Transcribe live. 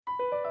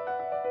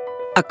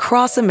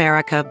Across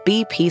America,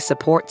 BP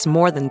supports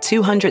more than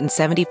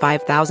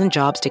 275,000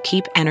 jobs to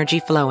keep energy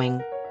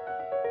flowing.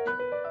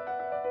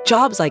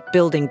 Jobs like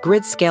building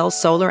grid-scale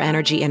solar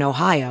energy in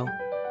Ohio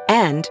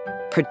and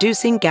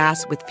producing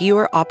gas with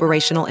fewer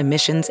operational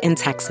emissions in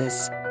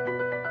Texas.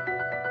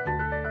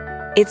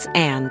 It's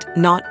and,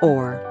 not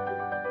or.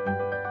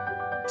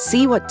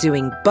 See what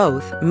doing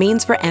both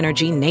means for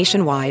energy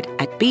nationwide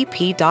at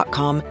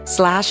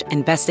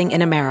bp.com/investing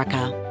in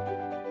America.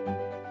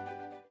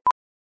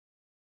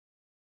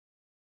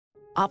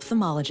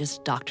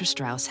 Ophthalmologist Dr.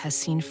 Strauss has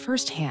seen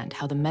firsthand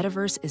how the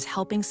metaverse is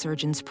helping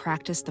surgeons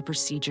practice the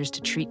procedures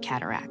to treat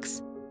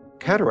cataracts.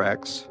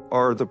 Cataracts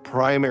are the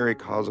primary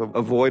cause of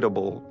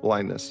avoidable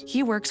blindness.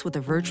 He works with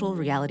a virtual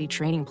reality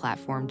training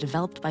platform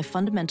developed by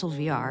Fundamental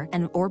VR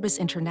and Orbis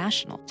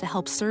International to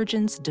help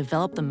surgeons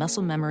develop the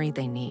muscle memory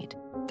they need.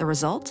 The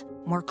result?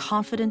 More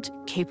confident,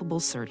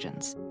 capable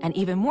surgeons. And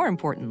even more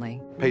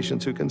importantly,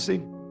 Patients who can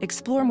see.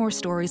 explore more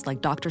stories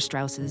like Dr.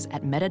 Strauss's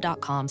at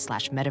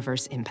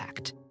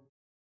meta.com/metaverseimpact.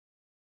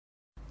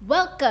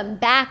 Welcome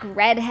back,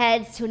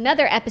 Redheads, to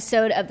another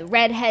episode of the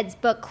Redheads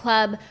Book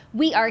Club.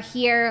 We are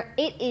here.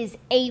 It is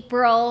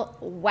April.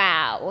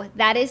 Wow,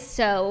 that is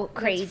so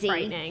crazy. That's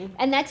frightening.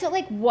 And that's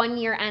like 1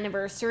 year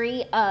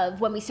anniversary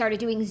of when we started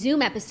doing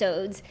Zoom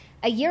episodes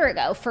a year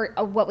ago for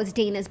what was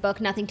Dana's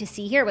book, Nothing to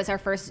See Here, was our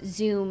first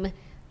Zoom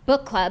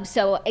book club.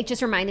 So it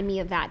just reminded me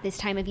of that this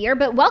time of year.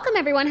 But welcome,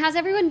 everyone. How's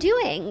everyone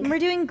doing? We're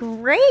doing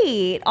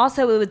great.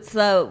 Also, it was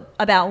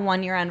about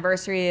 1 year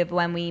anniversary of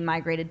when we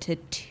migrated to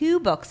 2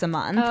 books a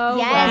month. Oh,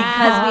 Yes.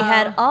 Because we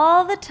had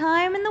all the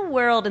time in the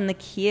world in the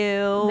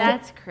queue.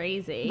 That's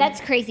crazy. That's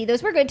crazy.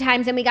 Those were good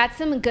times, and we got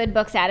some good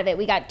books out of it.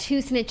 We got 2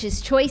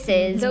 Snitches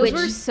Choices, Those which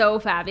were so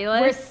fabulous.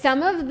 were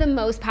some of the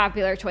most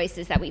popular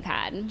choices that we've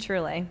had.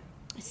 Truly.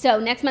 So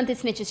next month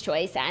is Snitch's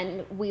Choice,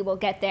 and we will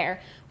get there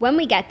when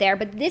we get there.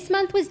 But this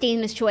month was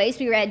Dana's Choice.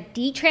 We read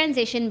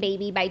Detransition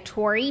Baby by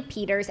Tori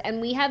Peters,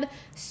 and we have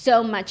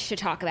so much to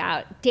talk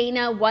about.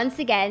 Dana, once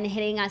again,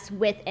 hitting us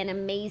with an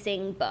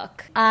amazing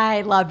book.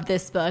 I loved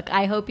this book.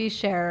 I hope you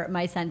share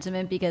my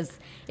sentiment because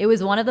it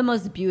was one of the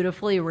most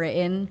beautifully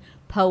written,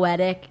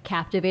 poetic,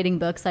 captivating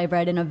books I've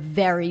read in a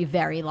very,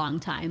 very long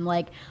time.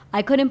 Like,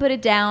 I couldn't put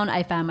it down.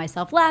 I found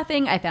myself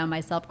laughing. I found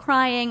myself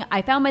crying.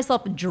 I found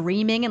myself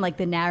dreaming in like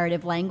the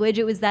narrative language.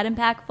 It was that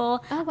impactful.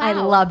 Oh, wow. I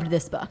loved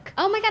this book.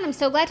 Oh my God, I'm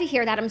so glad to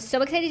hear that. I'm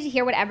so excited to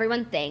hear what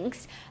everyone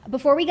thinks.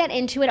 Before we get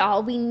into it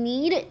all, we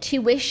need to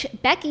wish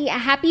Becky a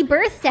happy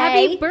birthday.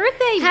 Happy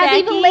birthday,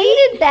 Happy Becky.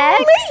 belated, Beck.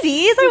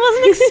 Ladies, I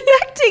wasn't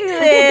expecting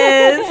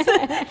this.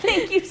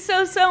 Thank you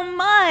so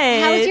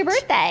much. How was your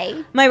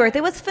birthday? My birthday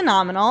was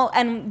phenomenal.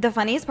 And the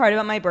funniest part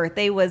about my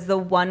birthday was the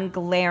one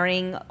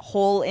glaring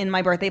hole in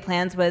my birthday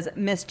plans was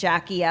Miss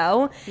Jackie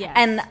O. Yes.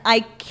 And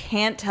I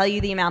can't tell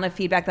you the amount of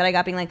feedback that I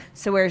got being like,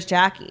 so where's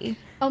Jackie?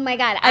 Oh my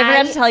God. I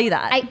forgot to tell you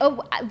that.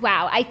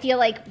 Wow. I feel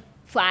like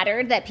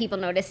flattered that people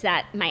noticed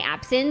that my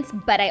absence,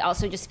 but I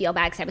also just feel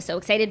bad because I was so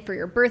excited for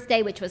your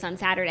birthday, which was on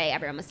Saturday.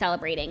 Everyone was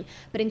celebrating,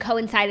 but it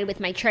coincided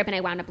with my trip, and I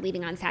wound up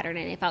leaving on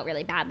Saturday, and I felt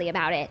really badly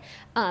about it.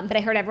 But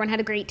I heard everyone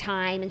had a great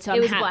time, and so It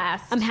was a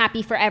blast. I'm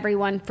happy for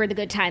everyone for the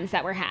good times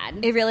that were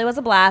had. It really was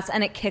a blast,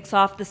 and it kicks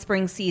off the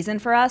spring season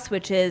for us,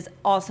 which is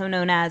also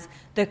known as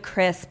the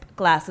crisp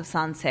glass of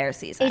Sancerre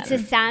season. It's a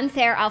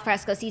Sancerre al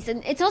fresco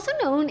season. It's also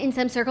known in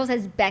some circles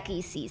as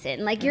Becky's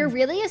season. Like, you're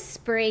really a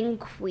spring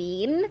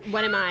queen.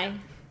 What am I?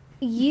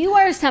 You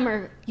are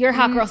summer. You're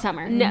hot girl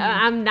summer. No,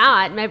 I'm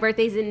not. My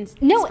birthday's in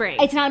No, spring.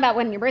 it's not about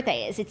when your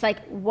birthday is. It's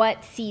like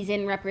what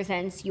season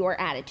represents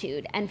your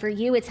attitude. And for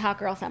you, it's hot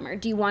girl summer.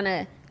 Do you want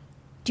to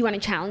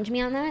challenge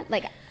me on that?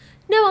 Like,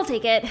 No, I'll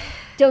take it.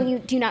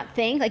 do you not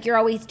think like you're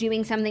always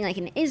doing something like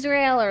in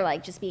Israel or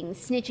like just being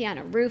snitchy on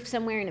a roof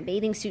somewhere in a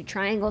bathing suit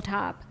triangle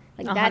top?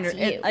 Like, that's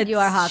you. You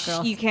are hot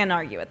girl. You can't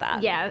argue with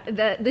that. Yeah,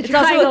 the It's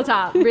triangle also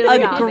top really a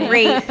got me.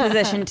 great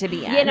position to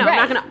be in. Yeah, no, I'm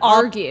not going to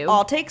argue.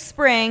 I'll take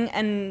spring,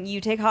 and you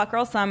take hot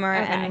girl summer,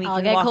 and we I'll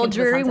can get walk cold, into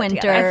the dreary sunset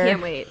winter. together. I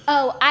can't wait.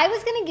 Oh, I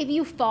was going to give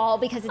you fall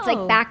because it's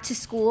like back to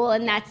school,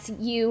 and that's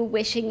you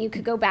wishing you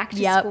could go back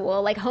to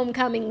school, like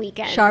homecoming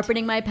weekend.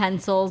 Sharpening my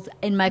pencils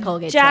in my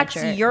Colgate Jax,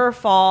 sweatshirt. your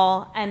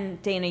fall, and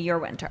Dana, your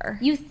winter.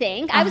 You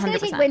think? I was going to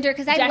take 100%. winter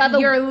because I Jack,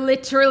 love you're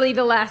literally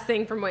the last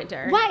thing from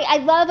winter. Right, I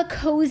love a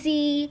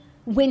cozy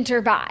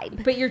winter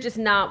vibe. But you're just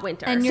not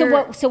winter. And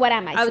So what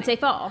am I? I would say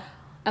fall.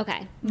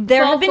 Okay.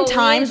 There Fall have been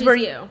times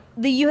foliage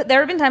where is there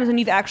have been times when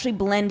you've actually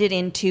blended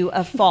into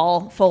a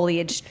fall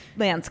foliage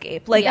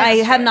landscape. Like Yeah, I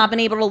that's have true. not been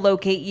able to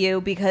locate you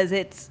because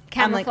it's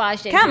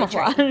Camouflaged in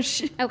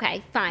camouflage.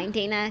 Okay, fine.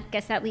 Dana,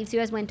 guess that leaves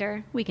you as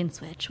winter. We can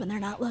switch when they're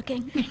not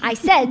looking. I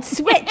said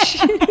switch.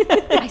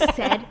 I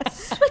said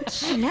switch.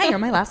 bitch. Now you're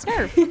my last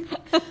nerve.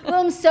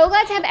 Well, I'm so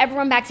glad to have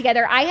everyone back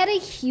together. I had a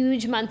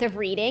huge month of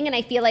reading, and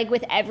I feel like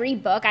with every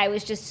book, I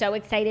was just so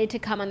excited to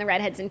come on the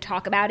Redheads and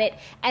talk about it.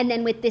 And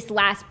then with this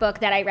last book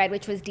that I read,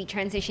 which was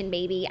Detransition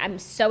Baby, I'm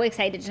so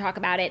excited to talk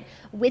about it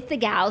with the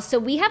gals. So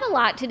we have a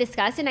lot to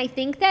discuss, and I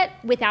think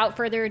that without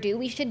further ado,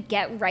 we should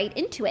get right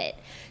into it.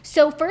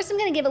 So first, I'm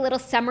going to give a little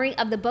summary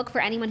of the book for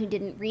anyone who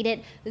didn't read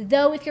it.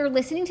 Though if you're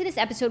listening to this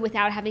episode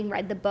without having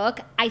read the book,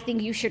 I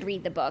think you should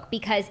read the book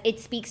because it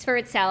speaks for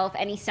itself.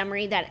 Any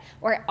summary that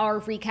or our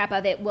recap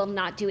of it will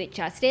not do it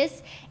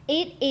justice.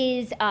 It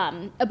is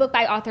a book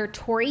by author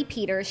Tori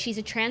Peters. She's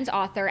a trans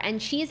author,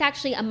 and she is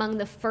actually among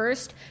the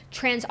first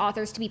trans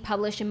authors to be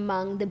published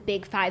among the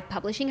big 5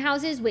 publishing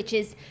houses, which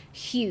is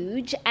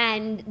huge.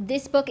 And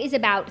this book is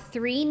about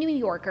 3 New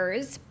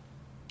Yorkers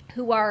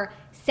who are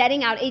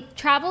setting out. It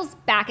travels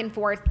back and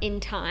forth in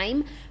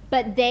time,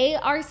 but they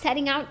are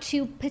setting out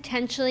to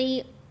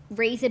potentially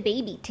raise a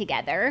baby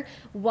together.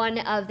 One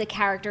of the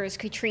characters,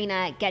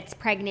 Katrina, gets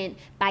pregnant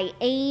by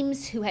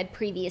Ames, who had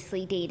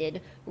previously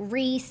dated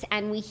Reese,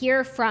 and we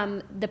hear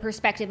from the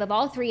perspective of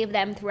all 3 of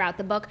them throughout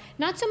the book.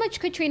 Not so much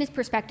Katrina's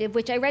perspective,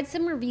 which I read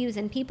some reviews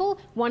and people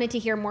wanted to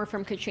hear more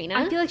from Katrina.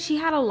 I feel like she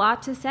had a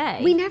lot to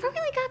say. We never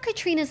really got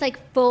Katrina's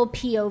like full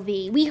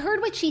POV. We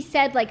heard what she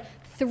said like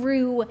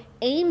through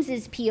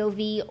Ames's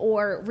POV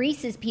or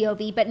Reese's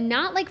POV, but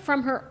not like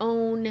from her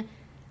own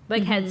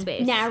like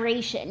headspace.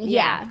 Narration.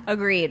 Yeah.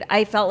 Agreed.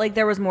 I felt like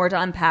there was more to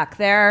unpack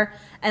there,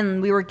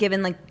 and we were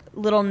given like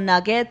little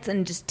nuggets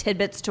and just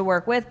tidbits to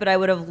work with, but I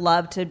would have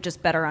loved to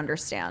just better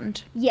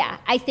understand. Yeah,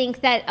 I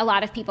think that a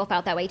lot of people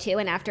felt that way too,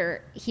 and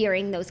after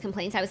hearing those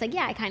complaints, I was like,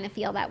 yeah, I kind of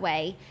feel that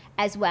way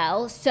as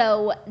well.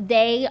 So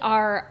they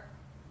are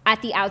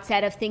at the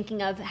outset of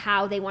thinking of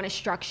how they want to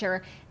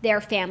structure their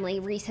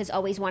family. Reese has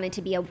always wanted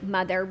to be a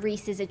mother.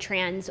 Reese is a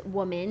trans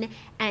woman,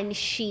 and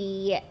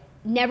she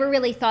never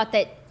really thought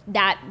that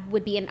that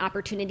would be an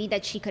opportunity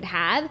that she could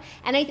have.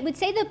 And I would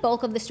say the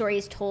bulk of the story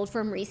is told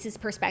from Reese's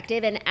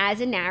perspective. And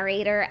as a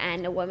narrator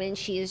and a woman,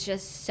 she is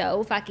just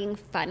so fucking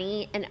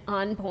funny and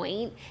on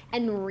point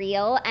and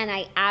real. And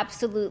I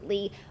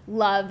absolutely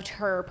loved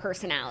her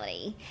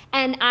personality.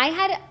 And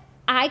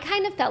I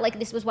kind of felt like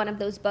this was one of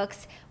those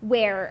books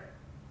where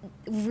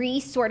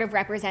Reese sort of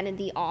represented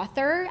the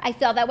author. I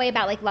felt that way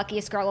about like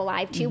Luckiest Girl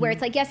Alive too, where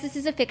it's like, yes, this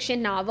is a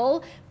fiction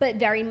novel, but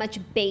very much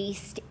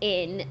based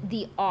in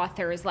the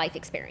author's life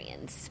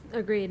experience.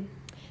 Agreed.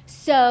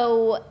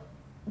 So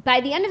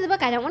by the end of the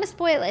book, I don't want to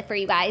spoil it for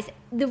you guys.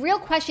 The real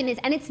question is,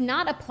 and it's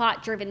not a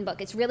plot-driven book,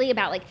 it's really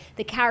about like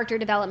the character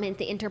development,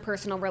 the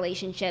interpersonal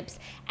relationships,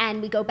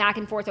 and we go back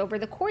and forth over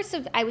the course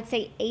of, I would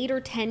say, 8 or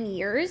 10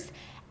 years.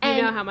 You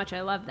know how much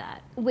I love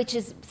that. Which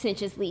is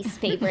Cinch's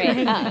least favorite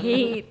I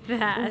hate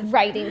that.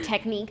 writing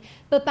technique.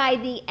 But by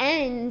the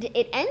end,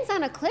 it ends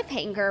on a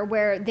cliffhanger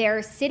where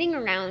they're sitting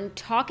around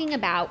talking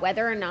about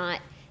whether or not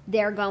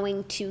they're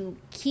going to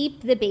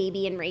keep the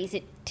baby and raise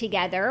it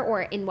together,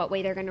 or in what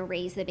way they're going to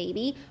raise the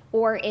baby,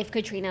 or if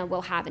Katrina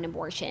will have an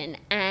abortion.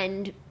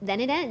 And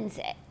then it ends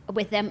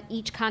with them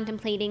each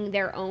contemplating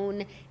their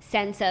own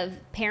sense of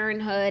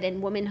parenthood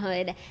and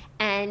womanhood.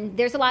 And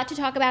there's a lot to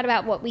talk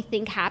about what we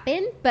think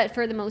happened, but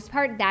for the most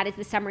part, that is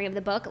the summary of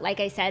the book. Like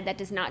I said, that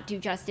does not do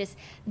justice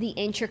the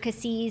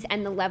intricacies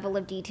and the level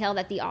of detail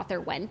that the author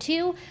went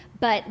to,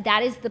 but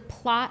that is the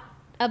plot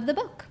of the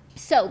book.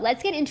 So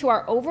let's get into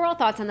our overall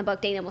thoughts on the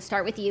book. Dana, we'll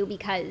start with you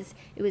because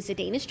it was a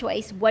Danish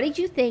choice. What did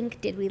you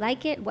think? Did we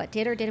like it? What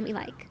did or didn't we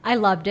like? I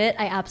loved it.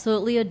 I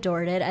absolutely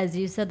adored it. As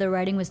you said, the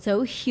writing was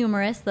so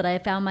humorous that I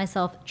found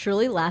myself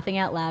truly laughing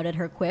out loud at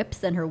her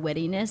quips and her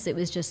wittiness. It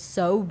was just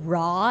so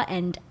raw.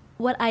 And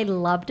what I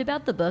loved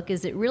about the book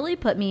is it really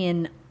put me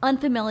in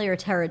unfamiliar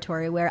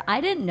territory where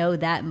I didn't know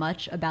that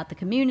much about the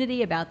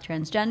community, about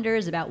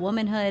transgenders, about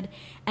womanhood.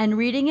 And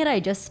reading it, I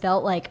just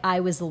felt like I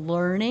was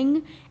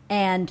learning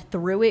and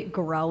through it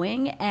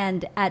growing.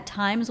 And at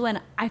times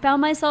when I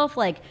found myself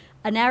like,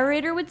 a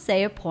narrator would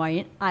say a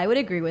point, I would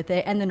agree with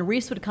it, and then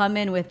Reese would come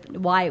in with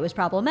why it was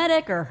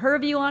problematic or her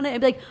view on it.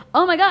 I'd be like,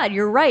 oh my God,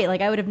 you're right.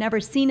 Like, I would have never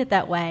seen it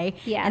that way.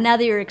 Yeah. And now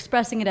that you're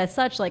expressing it as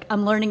such, like,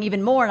 I'm learning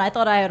even more, and I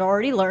thought I had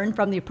already learned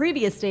from the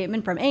previous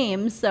statement from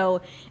Ames.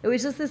 So it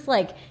was just this,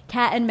 like,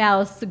 cat and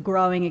mouse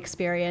growing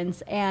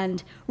experience.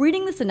 And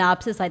reading the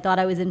synopsis, I thought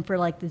I was in for,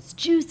 like, this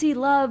juicy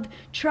love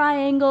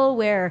triangle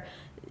where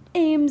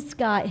Ames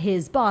got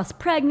his boss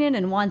pregnant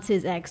and wants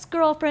his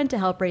ex-girlfriend to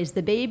help raise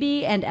the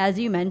baby. And as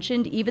you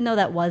mentioned, even though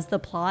that was the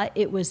plot,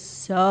 it was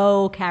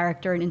so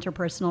character and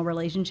interpersonal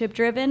relationship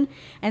driven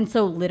and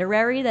so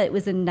literary that it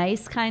was a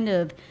nice kind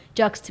of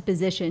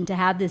juxtaposition to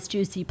have this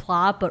juicy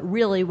plot. But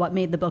really what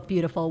made the book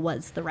beautiful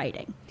was the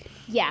writing.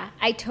 Yeah,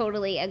 I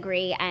totally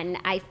agree. And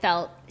I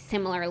felt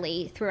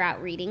similarly throughout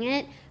reading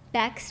it.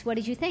 Bex, what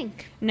did you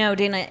think? No,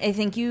 Dana, I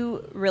think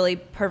you really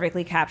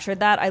perfectly captured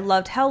that. I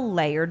loved how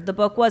layered the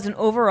book was, and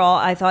overall,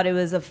 I thought it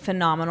was a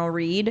phenomenal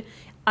read.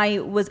 I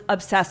was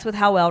obsessed with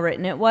how well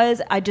written it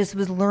was. I just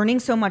was learning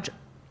so much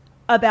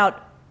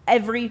about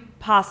every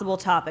possible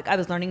topic. I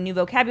was learning new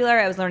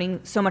vocabulary. I was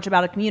learning so much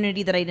about a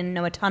community that I didn't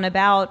know a ton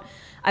about.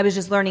 I was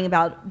just learning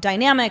about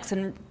dynamics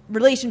and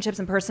relationships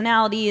and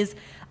personalities.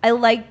 I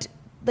liked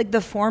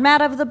the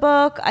format of the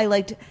book. I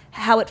liked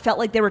how it felt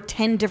like there were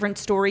 10 different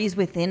stories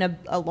within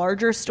a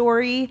larger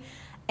story.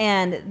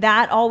 And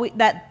that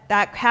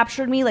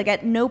captured me. Like,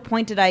 at no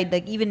point did I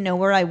even know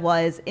where I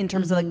was in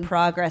terms of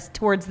progress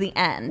towards the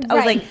end. I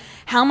was like,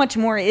 how much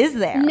more is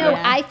there? No,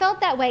 I felt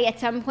that way at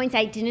some points.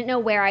 I didn't know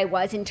where I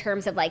was in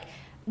terms of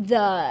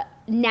the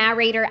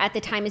narrator at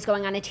the time is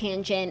going on a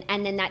tangent,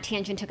 and then that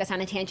tangent took us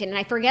on a tangent. And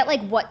I forget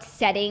what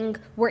setting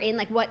we're in,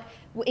 what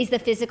is the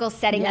physical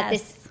setting that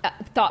this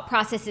thought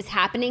process is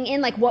happening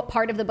in, what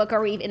part of the book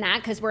are we even at,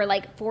 because we're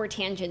 4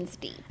 tangents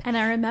deep. And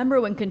I remember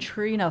when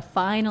Katrina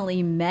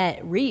finally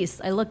met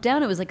Reese, I looked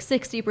down, it was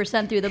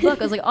 60% through the book.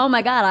 I was like, oh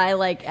my God, I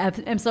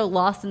am so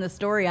lost in the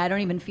story. I don't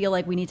even feel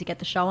like we need to get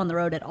the show on the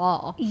road at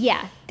all.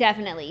 Yeah,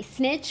 definitely.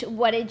 Snitch,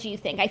 what did you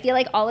think? I feel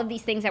like all of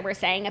these things that we're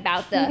saying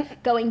about the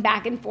going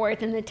back and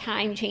forth and the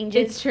time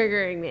changes. It's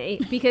triggering me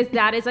because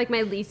that is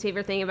my least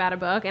favorite thing about a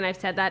book. And I've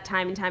said that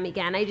time and time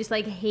again. I just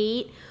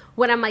hate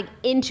when I'm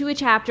into a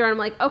chapter and I'm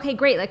like, okay,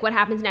 great. What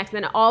happens next?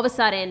 And then all of a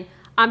sudden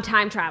I'm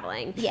time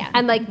traveling. Yeah.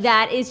 And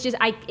that is just,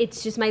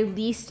 it's just my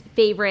least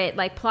favorite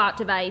plot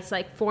device,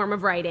 form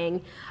of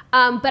writing.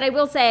 But I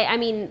will say,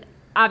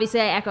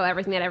 obviously I echo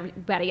everything that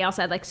everybody else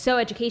said, so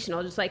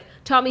educational, just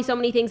taught me so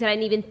many things that I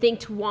didn't even think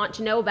to want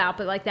to know about,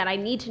 but that I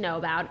need to know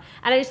about.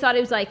 And I just thought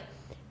it was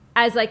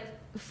as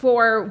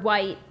 4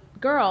 white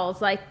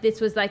girls, this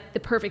was the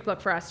perfect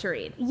book for us to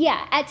read.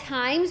 Yeah, at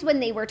times when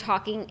they were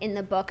talking in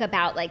the book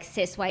about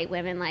cis white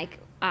women,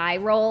 eye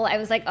roll, I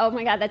was like, oh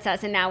my God, that's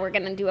us, and now we're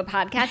gonna do a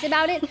podcast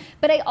about it.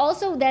 But I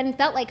also then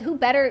felt who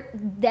better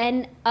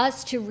than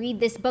us to read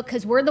this book,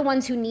 because we're the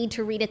ones who need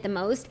to read it the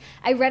most.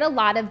 I read a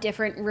lot of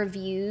different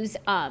reviews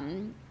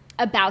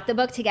about the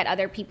book to get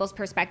other people's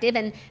perspective,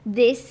 and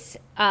this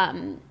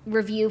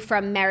review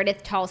from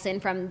Meredith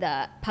Tolson from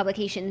the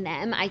publication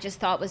Them, I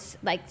just thought was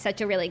such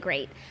a really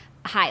great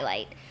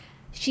highlight.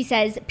 She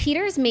says,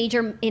 Peter's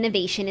major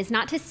innovation is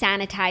not to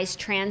sanitize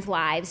trans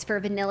lives for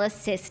vanilla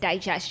cis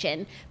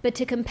digestion, but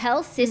to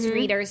compel cis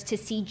readers to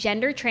see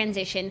gender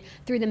transition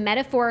through the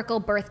metaphorical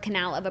birth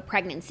canal of a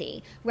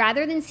pregnancy.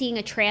 Rather than seeing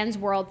a trans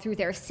world through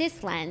their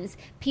cis lens,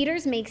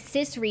 Peters makes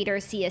cis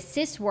readers see a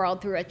cis world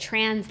through a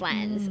trans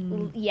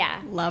lens.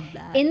 Yeah. Love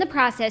that. In the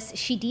process,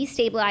 she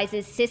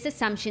destabilizes cis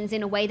assumptions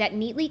in a way that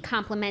neatly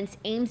complements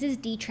Ames's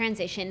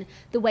detransition,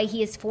 the way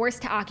he is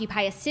forced to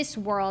occupy a cis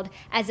world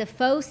as a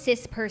faux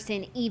cis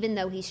person, even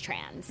though he's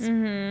trans.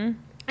 And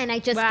I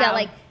just felt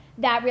like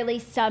that really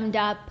summed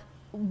up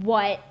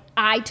what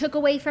I took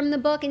away from the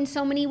book in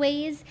so many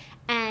ways.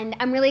 And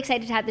I'm really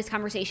excited to have this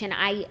conversation.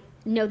 I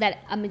know that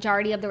a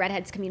majority of the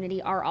Redheads community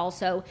are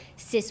also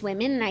cis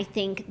women, and I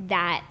think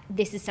that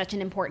this is such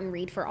an important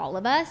read for all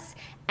of us,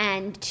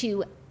 and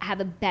to have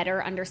a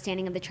better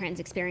understanding of the trans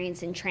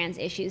experience and trans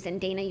issues.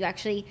 And Dana, you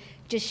actually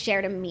just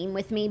shared a meme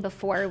with me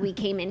before we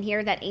came in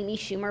here that Amy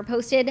Schumer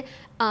posted,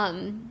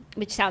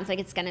 which sounds like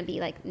it's going to be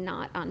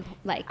not on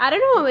I don't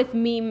know what with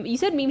meme. You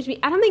said memes.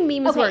 I don't think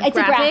memes were it's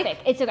graphic.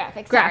 It's a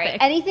graphic. Sorry.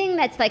 Anything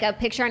that's a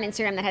picture on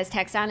Instagram that has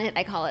text on it,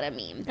 I call it a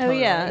meme. Oh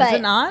yeah, but, is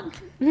it not?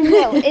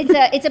 No,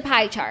 it's a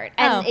pie chart,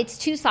 and it's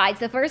 2 slides.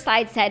 The first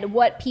slide said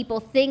what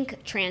people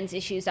think trans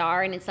issues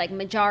are, and it's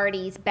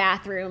majorities,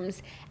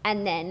 bathrooms,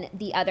 and then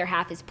the other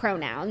half is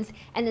pronouns.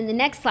 And then the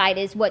next slide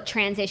is what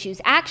trans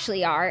issues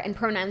actually are, and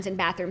pronouns and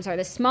bathrooms are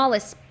the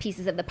smallest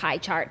pieces of the pie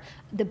chart.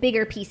 The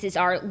bigger pieces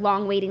are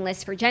long waiting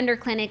lists for gender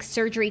clinics,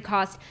 surgery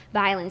costs,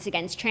 violence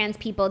against trans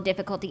people,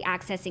 difficulty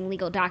accessing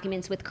legal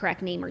documents with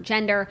correct name or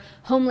gender,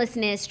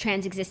 homelessness,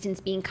 trans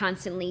existence being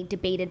constantly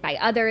debated by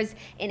others,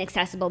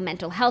 inaccessible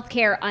mental health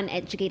care,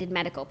 uneducated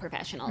medical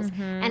professionals.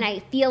 And I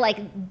feel like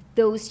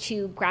those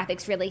 2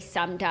 graphics really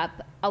summed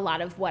up a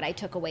lot of what I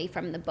took away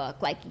from the book,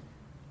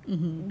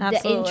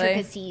 the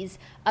intricacies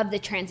of the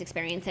trans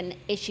experience and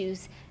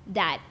issues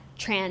that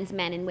trans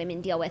men and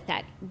women deal with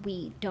that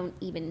we don't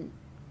even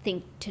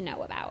think to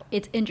know about.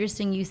 It's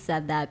interesting you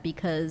said that,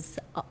 because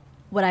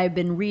what I've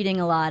been reading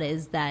a lot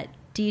is that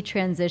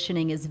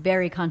detransitioning is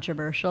very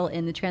controversial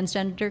in the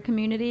transgender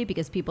community,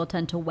 because people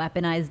tend to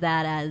weaponize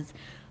that as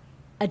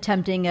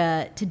attempting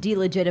to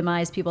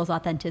delegitimize people's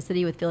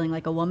authenticity with feeling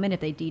like a woman if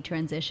they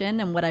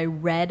detransition. And what I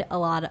read a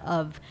lot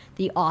of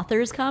the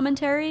author's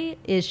commentary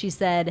is, she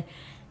said,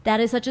 that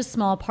is such a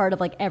small part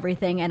of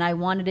everything, and I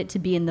wanted it to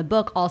be in the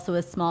book also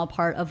a small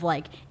part of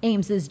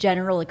Ames's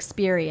general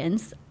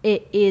experience.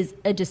 It is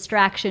a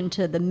distraction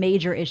to the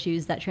major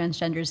issues that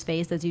transgenders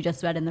face, as you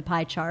just read in the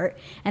pie chart.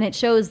 And it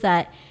shows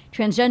that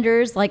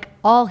transgenders, like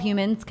all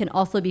humans, can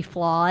also be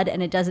flawed,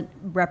 and it doesn't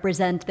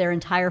represent their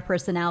entire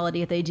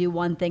personality if they do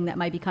one thing that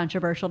might be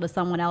controversial to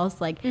someone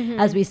else.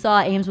 As we saw,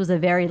 Ames was a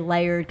very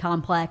layered,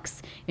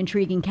 complex,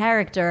 intriguing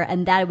character,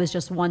 and that was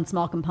just one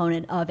small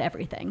component of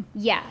everything.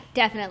 Yeah,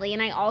 definitely.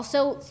 And I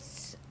also,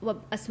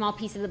 a small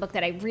piece of the book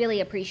that I really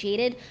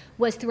appreciated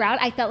was throughout,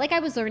 I felt like I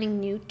was learning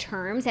new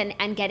terms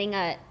and getting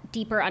a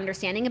deeper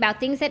understanding about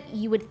things that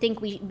you would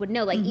think we would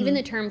know. Like even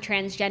the term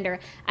transgender,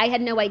 I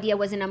had no idea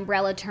was an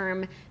umbrella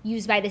term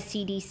used by the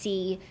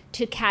CDC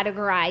to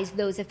categorize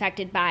those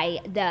affected by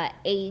the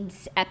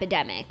AIDS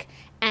epidemic.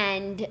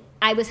 And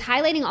I was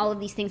highlighting all of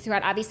these things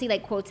throughout, obviously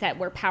like quotes that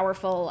were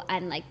powerful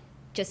and like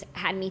just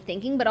had me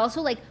thinking, but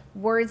also like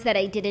words that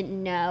I didn't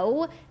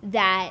know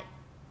that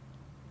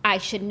I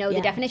should know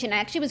the definition. I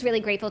actually was really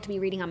grateful to be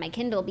reading on my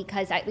Kindle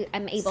because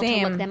I'm able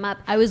to look them up.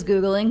 I was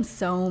Googling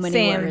so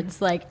many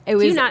words. Like it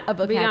was a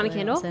book read on a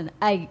Kindle?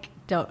 I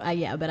don't.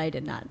 But I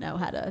did not know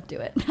how to do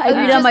it. I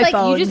read it on my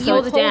phone. You just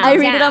hold it down. I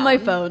read it on my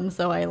phone,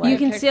 so I like. You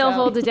can still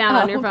hold it down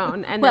on your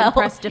phone and then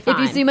press define.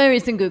 If you see my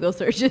recent Google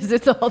searches,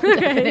 it's all the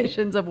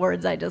definitions of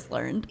words I just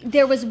learned.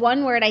 There was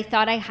one word I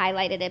thought I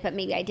highlighted it, but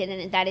maybe I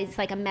didn't. That is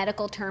like a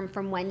medical term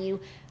from when you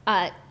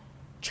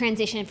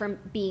transition from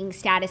being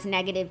status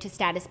negative to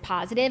status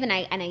positive, and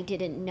I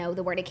didn't know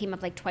the word. It came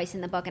up like twice in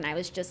the book, and I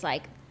was just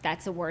like,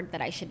 that's a word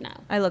that I should know.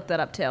 I looked that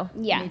up too.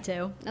 Yeah. Me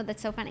too. Oh,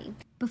 that's so funny.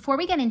 Before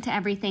we get into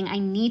everything, I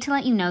need to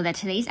let you know that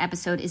today's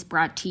episode is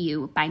brought to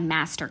you by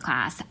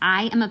Masterclass.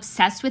 I am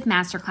obsessed with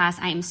Masterclass.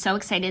 I am so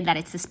excited that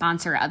it's the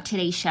sponsor of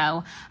today's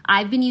show.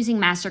 I've been using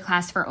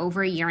Masterclass for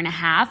over 1.5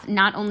 years.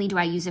 Not only do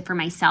I use it for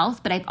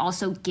myself, but I've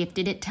also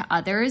gifted it to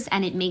others,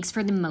 and it makes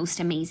for the most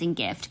amazing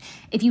gift.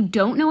 If you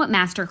don't know what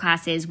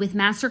Masterclass is, with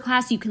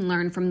Masterclass, you can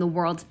learn from the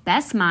world's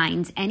best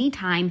minds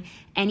anytime,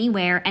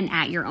 anywhere, and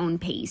at your own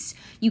pace.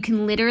 You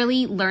can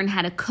literally learn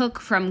how to cook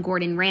from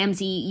Gordon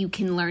Ramsay. You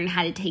can learn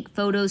how to take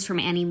photos from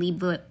Annie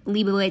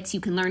Leibovitz. You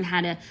can learn how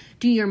to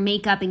do your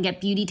makeup and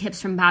get beauty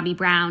tips from Bobbi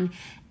Brown.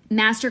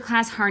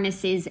 Masterclass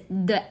harnesses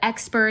the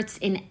experts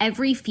in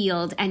every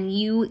field, and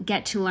you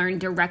get to learn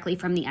directly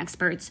from the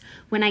experts.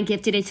 When I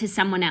gifted it to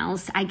someone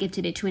else, I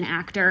gifted it to an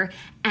actor,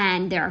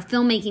 and there are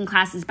filmmaking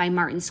classes by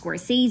Martin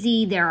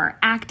Scorsese. There are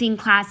acting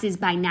classes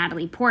by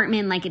Natalie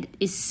Portman. Like, it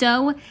is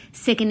so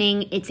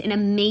sickening. It's an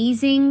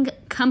amazing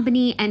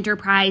company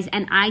enterprise,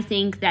 and I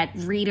think that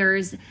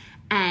readers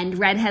and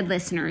Redhead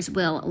listeners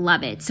will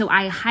love it. So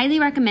I highly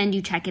recommend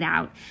you check it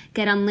out.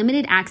 Get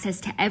unlimited access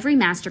to every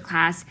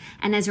masterclass,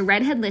 and as a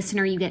Redhead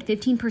listener, you get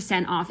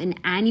 15% off an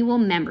annual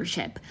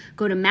membership.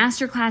 Go to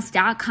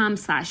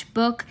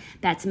masterclass.com/book.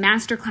 That's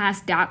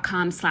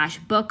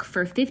masterclass.com/book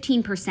for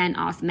 15%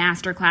 off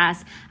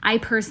Masterclass. I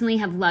personally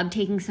have loved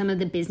taking some of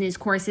the business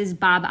courses.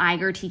 Bob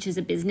Iger teaches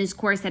a business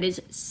course that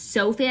is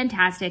so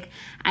fantastic.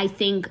 I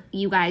think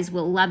you guys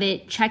will love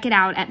it. Check it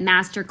out at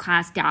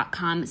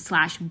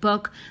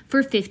masterclass.com/book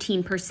for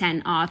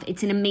 15% off.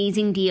 It's an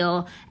amazing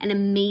deal, an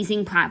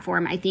amazing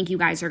platform. I think you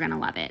guys are going to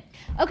love it.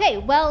 Okay,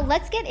 well,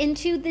 let's get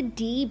into the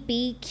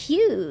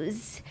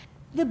DBQs.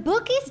 The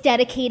book is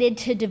dedicated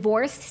to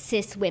divorced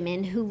cis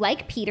women who,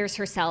 like Peters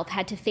herself,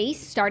 had to face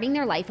starting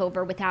their life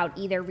over without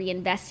either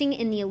reinvesting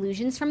in the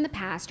illusions from the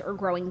past or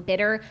growing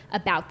bitter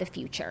about the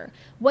future.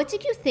 What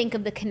did you think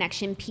of the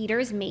connection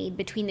Peters made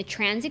between the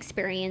trans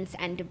experience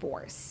and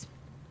divorce?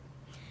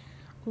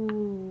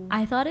 Ooh.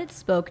 I thought it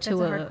spoke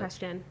to a hard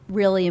question.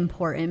 Really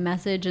important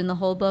message in the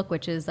whole book,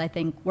 which is I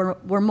think we're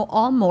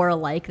all more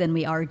alike than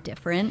we are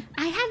different.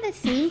 I had the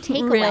same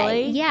takeaway.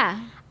 Really?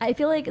 Yeah. I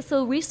feel like,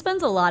 so Reese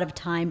spends a lot of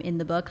time in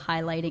the book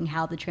highlighting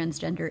how the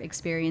transgender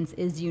experience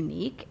is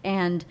unique.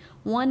 And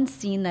one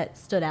scene that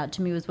stood out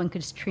to me was when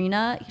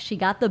Katrina, she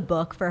got the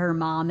book for her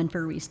mom and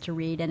for Reese to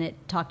read, and it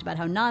talked about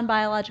how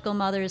non-biological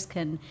mothers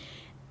can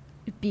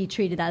be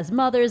treated as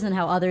mothers and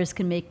how others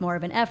can make more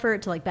of an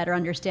effort to like better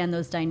understand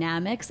those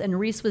dynamics. And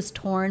Reese was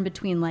torn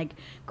between like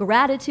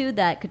gratitude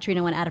that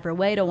Katrina went out of her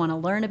way to want to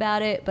learn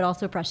about it, but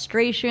also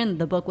frustration.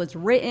 The book was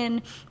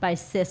written by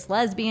cis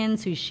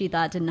lesbians who she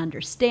thought didn't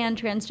understand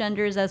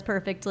transgenders as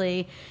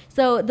perfectly.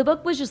 So the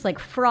book was just like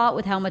fraught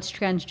with how much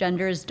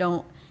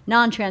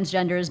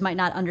non-transgenders might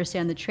not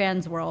understand the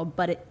trans world,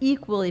 but it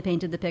equally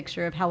painted the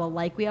picture of how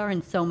alike we are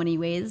in so many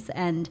ways.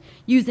 And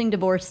using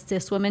divorced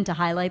cis women to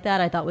highlight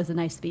that, I thought was a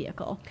nice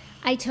vehicle.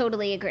 I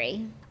totally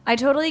agree. I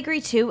totally agree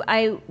too.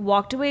 I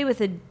walked away with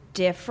a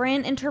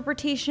different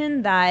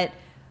interpretation that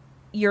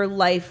your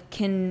life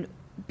can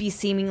be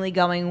seemingly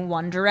going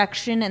one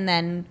direction and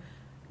then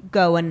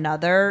go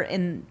another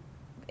in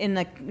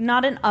like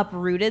not an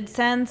uprooted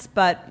sense,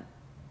 but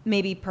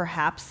maybe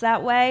perhaps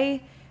that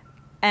way.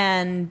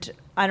 And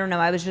I don't know,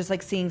 I was just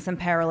like seeing some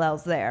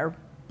parallels there.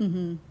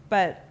 Mm-hmm.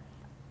 But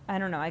I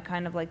don't know, I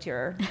kind of liked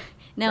your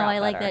No, I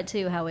like that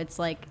too, how it's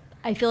like,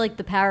 I feel like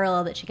the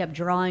parallel that she kept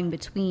drawing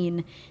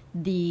between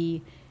the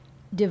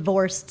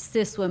divorced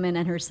cis women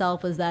and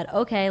herself was that,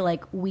 okay,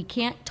 like we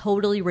can't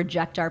totally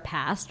reject our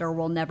past or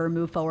we'll never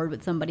move forward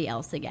with somebody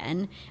else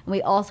again. And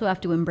we also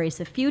have to embrace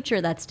a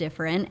future that's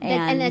different.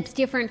 And that's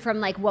different from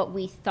like what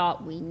we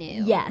thought we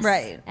knew. Yes.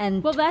 Right.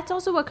 And well, that's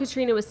also what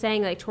Katrina was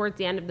saying like towards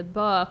the end of the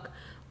book,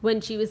 when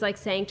she was like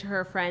saying to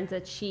her friends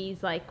that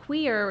she's like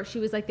queer. She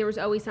was like, there was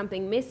always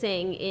something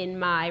missing in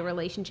my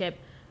relationship.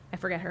 I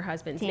forget her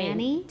husband's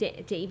name.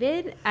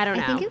 David? I don't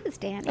know. I think it was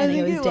Danny. I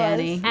think it was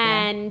Danny.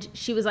 And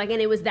she was like, and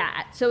it was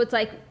that. So it's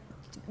like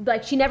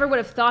she never would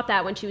have thought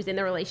that when she was in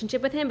the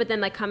relationship with him, but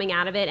then like coming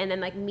out of it and then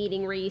like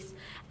meeting Reese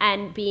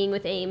and being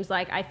with Ames,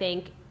 like I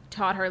think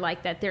taught her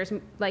like that there's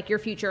like your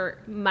future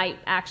might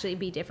actually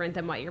be different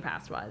than what your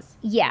past was.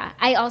 Yeah.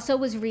 I also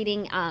was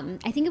reading,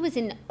 I think it was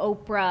an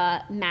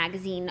Oprah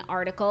magazine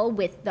article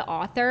with the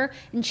author,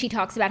 and she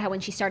talks about how when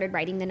she started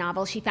writing the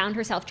novel, she found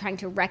herself trying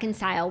to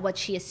reconcile what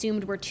she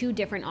assumed were two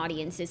different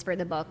audiences for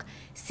the book,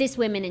 cis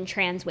women and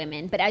trans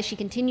women. But as she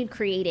continued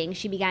creating,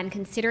 she began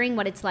considering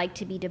what it's like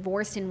to be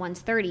divorced in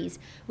one's 30s,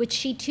 which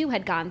she too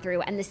had gone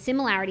through, and the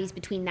similarities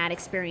between that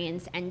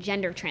experience and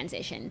gender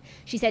transition.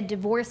 She said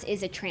divorce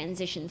is a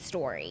transition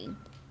story,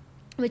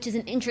 which is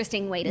an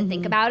interesting way to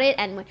think about it.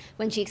 And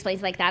when she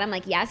explains like that, I'm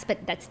like, yes,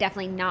 but that's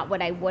definitely not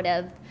what I would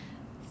have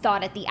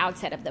thought at the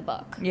outset of the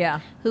book. Yeah.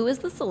 Who was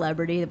the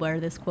celebrity where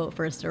this quote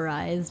first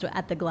arose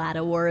at the GLAAD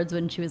Awards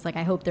when she was like,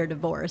 I hope they're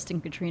divorced?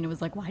 And Katrina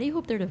was like, why do you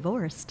hope they're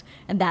divorced?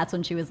 And that's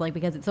when she was like,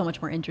 because it's so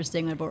much more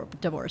interesting than a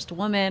divorced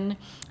woman.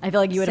 I feel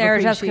like you would Sarah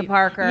appreciate Jessica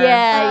Parker.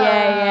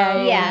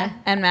 Yeah.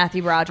 And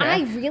Matthew Broderick.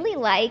 I really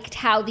liked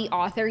how the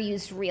author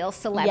used real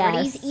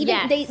celebrities. Yes.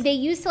 Even Yes. they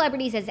use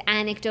celebrities as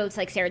anecdotes,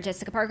 like Sarah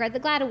Jessica Parker at the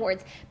GLAAD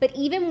Awards. But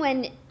even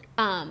when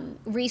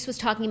Reese was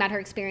talking about her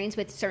experience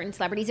with certain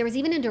celebrities, there was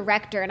even a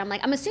director, and I'm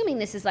like, I'm assuming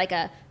this is like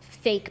a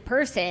fake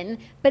person.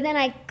 But then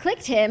I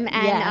clicked him,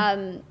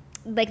 and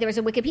like there was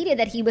a Wikipedia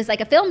that he was like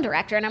a film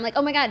director, and I'm like,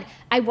 oh my god,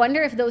 I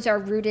wonder if those are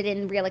rooted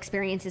in real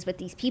experiences with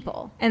these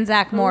people. And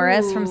Zach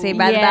Morris from Saved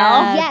by the Yeah.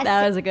 Bell. Yes,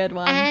 that was a good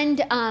one.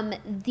 And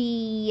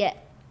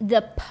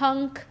the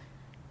punk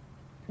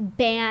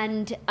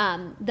band,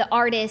 the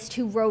artist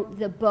who wrote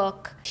the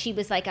book, she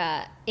was like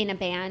in a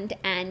band,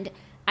 and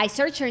I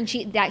searched her, and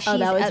she's that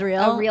was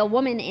real? a real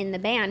woman in the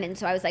band, and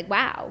so I was like,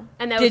 wow.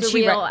 And that Did was a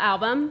she real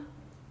album?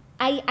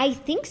 I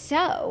think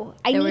so.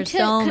 I there need were to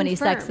so many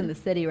confirm. Sex in the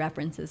City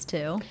references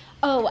too.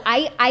 Oh,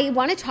 I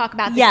want to talk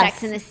about the Yes.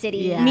 Sex in the City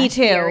Yeah. Me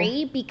too.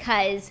 theory,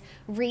 because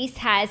Reese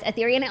has a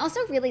theory, and I also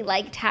really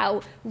liked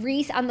how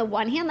Reese, on the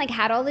one hand, like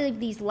had all of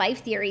these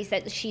life theories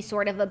that she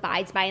sort of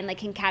abides by and like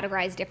can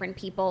categorize different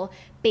people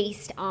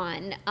based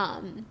on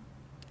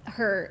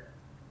her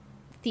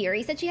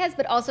theories that she has,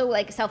 but also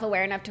like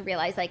self-aware enough to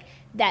realize like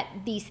that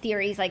these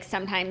theories, like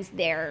sometimes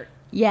they're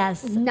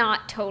Yes.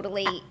 not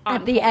totally on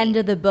At the point. end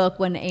of the book,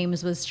 when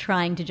Ames was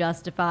trying to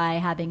justify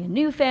having a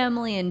new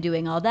family and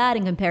doing all that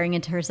and comparing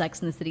it to her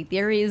Sex in the City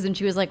theories, and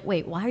she was like,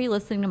 wait, why are you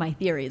listening to my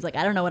theories? Like,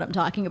 I don't know what I'm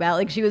talking about.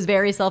 Like, she was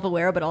very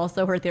self-aware, but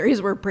also her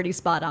theories were pretty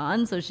spot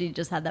on, so she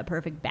just had that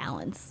perfect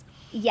balance.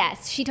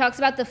 Yes, she talks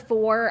about the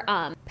four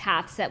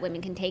paths that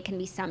women can take can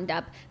be summed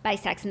up by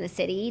Sex in the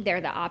City.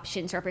 They're the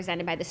options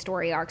represented by the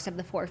story arcs of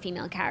the four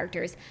female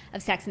characters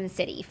of Sex in the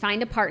City.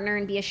 Find a partner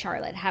and be a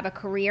Charlotte. Have a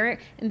career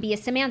and be a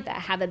Samantha.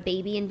 Have a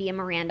baby and be a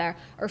Miranda.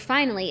 Or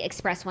finally,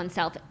 express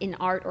oneself in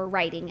art or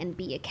writing and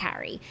be a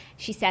Carrie.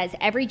 She says,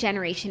 every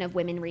generation of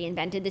women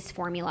reinvented this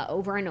formula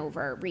over and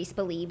over. Reese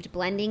believed,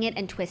 blending it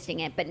and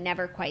twisting it, but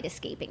never quite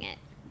escaping it.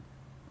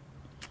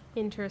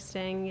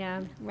 Interesting,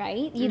 yeah.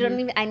 Right? You don't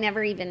even, I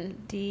never even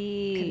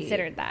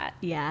considered that.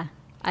 Yeah.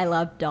 I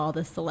loved all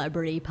the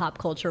celebrity pop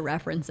culture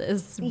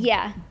references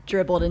Yeah.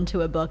 dribbled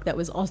into a book that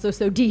was also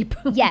so deep.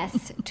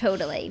 Yes,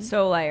 totally.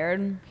 So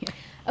layered.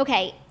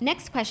 Okay,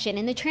 next question.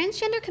 In the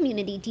transgender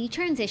community,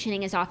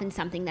 detransitioning is often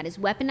something that is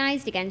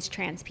weaponized against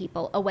trans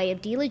people, a way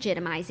of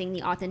delegitimizing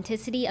the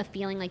authenticity of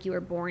feeling like you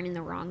were born in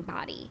the wrong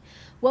body.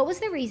 What was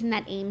the reason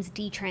that Ames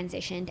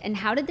detransitioned, and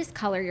how did this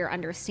color your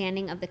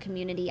understanding of the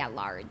community at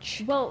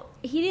large? Well,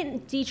 he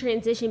didn't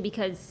detransition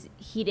because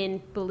he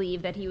didn't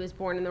believe that he was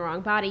born in the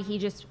wrong body. He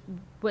just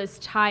was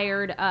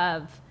tired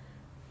of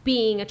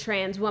being a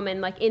trans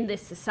woman, like, in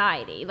this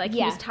society. Like,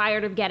 he was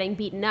tired of getting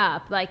beaten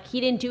up. Like,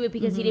 he didn't do it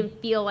because he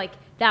didn't feel like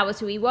that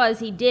was who he was.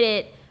 He did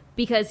it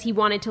because he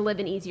wanted to live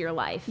an easier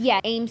life. Yeah,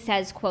 Ames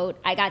says, quote,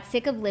 I got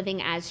sick of living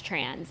as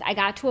trans. I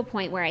got to a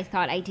point where I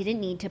thought I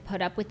didn't need to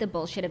put up with the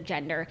bullshit of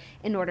gender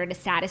in order to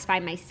satisfy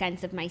my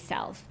sense of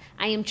myself.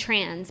 I am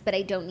trans, but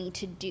I don't need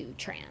to do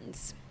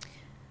trans.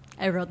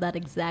 I wrote that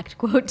exact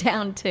quote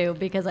down too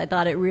because I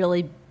thought it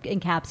really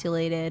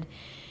encapsulated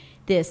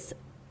this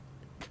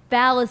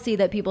fallacy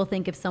that people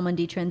think if someone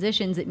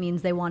detransitions, it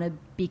means they want to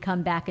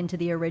become back into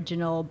the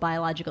original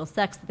biological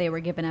sex that they were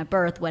given at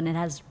birth, when it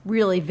has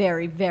really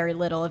very, very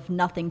little, if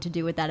nothing, to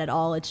do with that at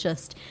all. It's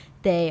just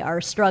they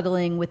are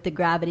struggling with the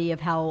gravity of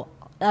how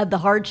the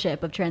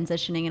hardship of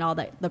transitioning and all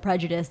that, the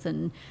prejudice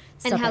and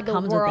stuff And how that the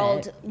comes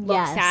world with it.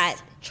 looks Yes.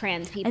 at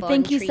trans people. I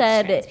think and he treats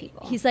said trans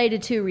people. he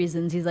cited two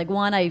reasons. He's like,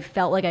 one, I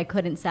felt like I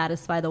couldn't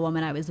satisfy the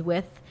woman I was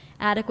with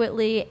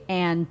adequately,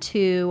 and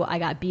two, I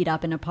got beat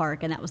up in a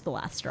park, and that was the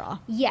last straw.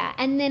 Yeah,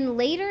 and then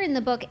later in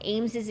the book,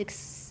 Ames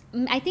is,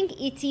 I think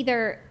it's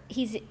either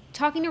he's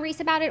talking to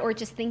Reese about it or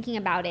just thinking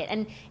about it,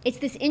 and it's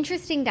this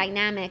interesting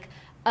dynamic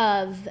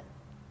of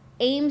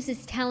Ames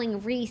is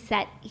telling Reese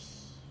that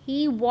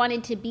he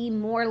wanted to be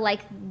more like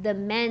the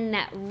men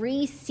that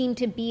Reese seemed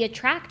to be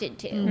attracted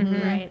to.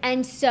 Right.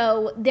 And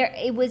so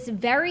it was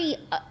very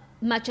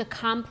much a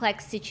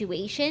complex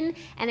situation,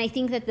 and I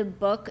think that the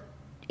book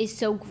is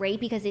so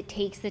great because it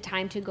takes the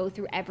time to go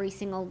through every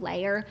single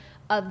layer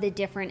of the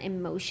different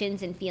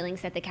emotions and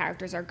feelings that the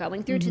characters are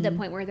going through to the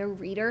point where the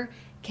reader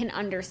can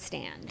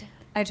understand.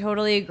 I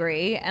totally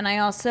agree. And I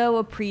also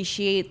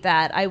appreciate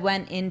that I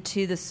went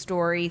into the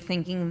story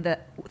thinking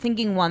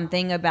one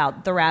thing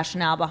about the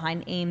rationale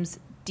behind Ames'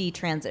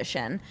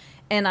 detransition.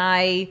 And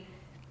I,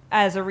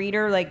 as a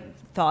reader, like,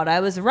 thought I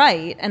was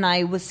right. And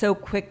I was so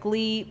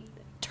quickly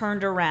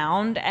turned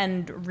around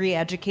and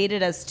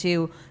re-educated as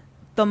to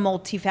the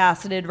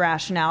multifaceted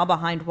rationale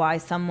behind why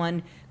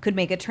someone could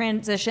make a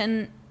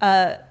decision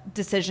to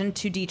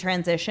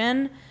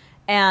detransition.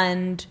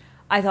 And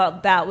I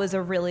thought that was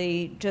a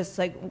really just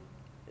like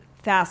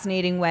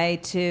fascinating way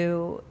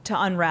to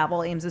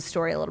unravel Ames's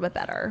story a little bit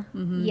better.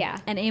 Mm-hmm. Yeah.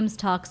 And Ames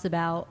talks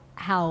about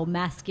how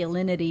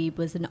masculinity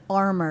was an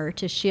armor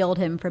to shield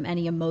him from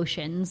any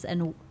emotions.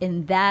 And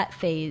in that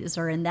phase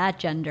or in that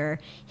gender,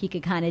 he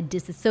could kind of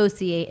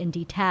disassociate and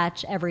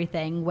detach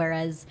everything.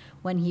 Whereas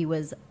when he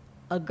was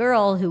a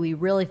girl who he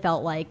really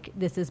felt like,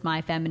 this is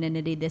my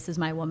femininity, this is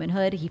my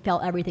womanhood, he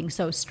felt everything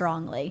so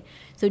strongly.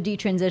 So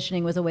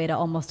detransitioning was a way to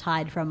almost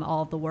hide from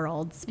all of the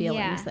world's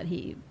feelings that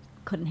he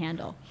couldn't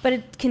handle. But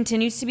it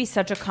continues to be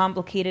such a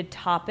complicated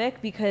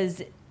topic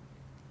because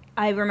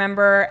I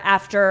remember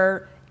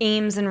after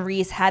Ames and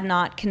Reese had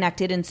not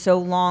connected in so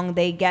long,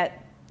 they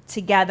get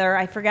together.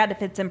 I forget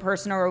if it's in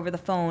person or over the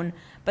phone,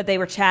 but they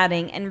were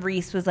chatting and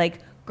Reese was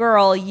like,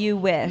 girl, you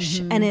wish.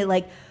 Mm-hmm. And it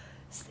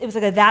was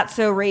like a That's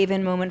So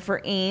Raven moment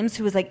for Ames,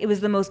 who was like, it was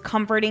the most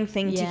comforting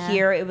thing to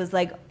hear. It was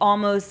like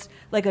almost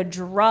like a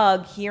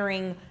drug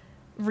hearing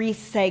Reese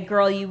say,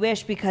 girl, you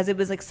wish, because it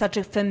was like such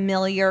a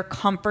familiar,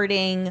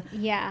 comforting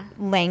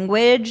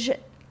language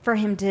for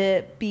him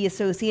to be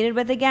associated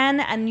with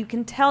again. And you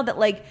can tell that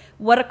like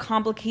what a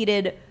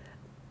complicated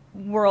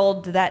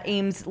world that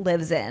Ames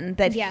lives in,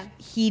 that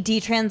he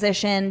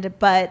detransitioned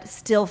but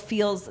still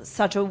feels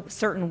such a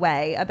certain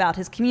way about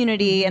his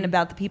community and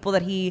about the people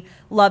that he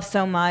loves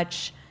so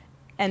much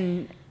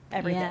and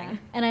everything. Yeah.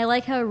 And I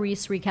like how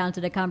Reese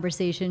recounted a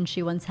conversation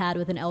she once had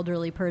with an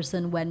elderly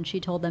person when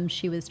she told them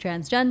she was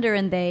transgender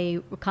and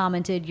they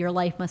commented, your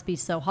life must be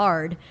so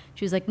hard.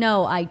 She was like,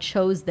 no, I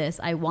chose this.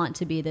 I want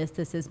to be this.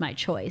 This is my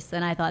choice.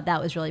 And I thought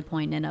that was really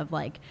poignant of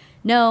like,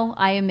 no,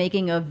 I am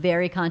making a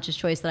very conscious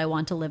choice that I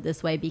want to live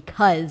this way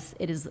because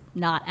it is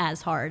not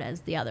as hard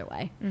as the other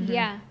way. Mm-hmm.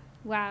 Yeah.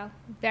 Wow.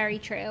 Very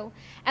true.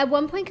 At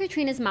one point,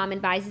 Katrina's mom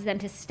advises them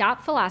to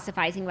stop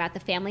philosophizing about the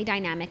family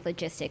dynamic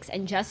logistics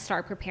and just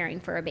start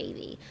preparing for a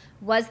baby.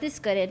 Was this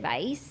good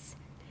advice?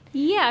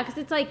 Yeah, because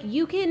it's like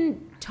you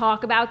can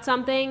talk about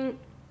something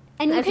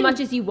and as much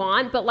as you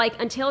want, but like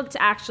until it's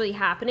actually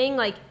happening,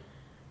 like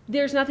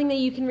there's nothing that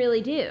you can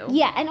really do.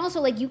 Yeah, and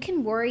also like you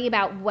can worry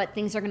about what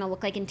things are going to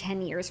look like in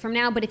 10 years from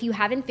now, but if you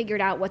haven't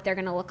figured out what they're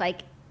going to look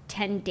like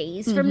 10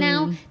 days from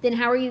now, then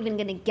how are you even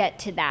going to get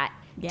to that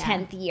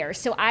 10th year?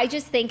 So I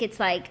just think it's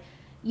like,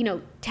 you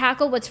know,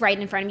 tackle what's right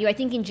in front of you. I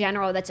think in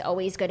general that's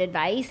always good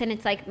advice, and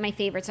it's like my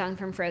favorite song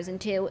from Frozen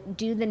 2,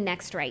 do the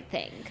next right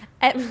thing.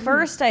 At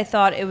first I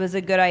thought it was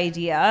a good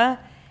idea,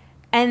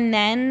 and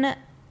then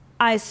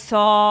I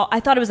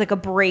thought it was like a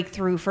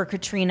breakthrough for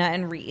Katrina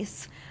and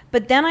Reese.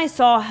 But then I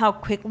saw how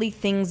quickly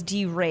things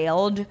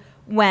derailed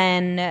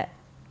when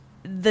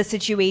the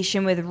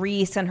situation with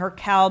Reese and her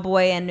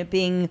cowboy and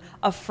being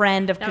a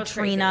friend of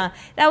Katrina.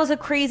 That was a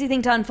crazy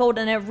thing to unfold,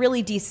 and it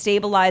really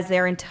destabilized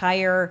their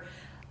entire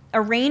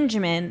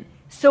arrangement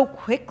so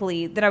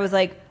quickly that I was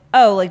like,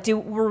 oh, like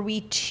were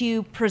we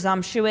too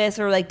presumptuous,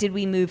 or like did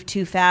we move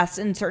too fast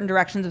in certain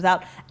directions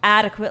without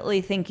adequately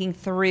thinking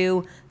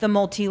through the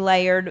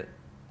multi-layered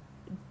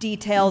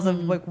details of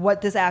like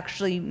what this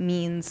actually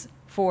means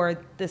for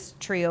this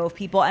trio of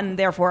people and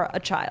therefore a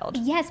child.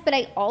 Yes, but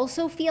I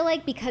also feel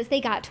like because they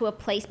got to a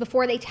place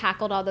before they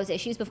tackled all those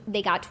issues,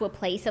 they got to a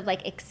place of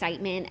like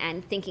excitement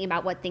and thinking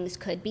about what things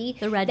could be.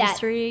 The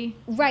registry.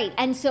 Right.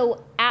 And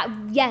so,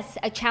 yes,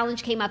 a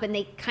challenge came up and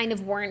they kind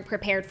of weren't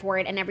prepared for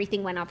it and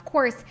everything went off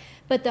course.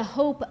 But the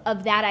hope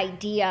of that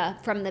idea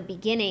from the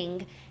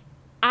beginning,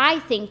 I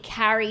think,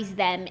 carries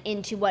them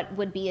into what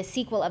would be a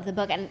sequel of the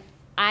book. And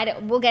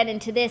we'll get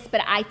into this, but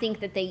I think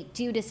that they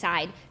do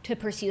decide to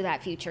pursue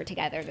that future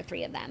together, the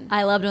three of them.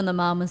 I loved when the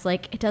mom was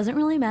like, it doesn't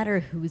really matter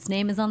whose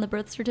name is on the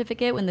birth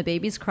certificate when the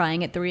baby's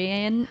crying at 3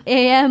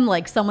 a.m.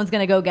 Like, someone's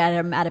going to go get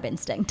him out of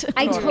instinct.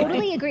 I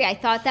totally agree. I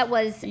thought that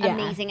was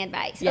amazing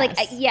advice. Yes.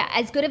 Like,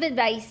 as good of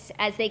advice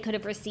as they could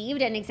have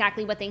received and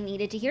exactly what they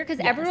needed to hear, because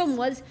everyone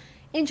was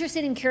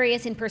interested and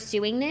curious in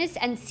pursuing this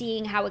and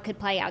seeing how it could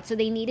play out. So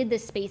they needed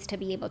this space to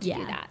be able to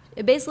do that.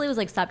 It basically was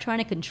like, stop trying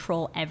to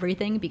control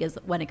everything, because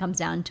when it comes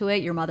down to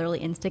it, your motherly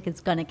instinct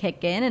is going to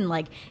kick in, and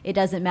like it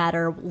doesn't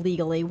matter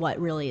legally what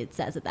really it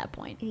says at that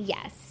point.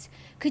 Yes.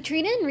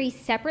 Katrina and Reese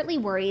separately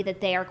worry that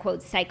they are,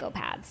 quote,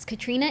 psychopaths.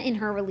 Katrina in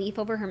her relief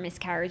over her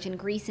miscarriage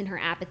and Reese in her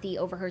apathy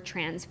over her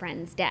trans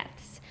friends'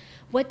 deaths.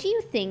 What do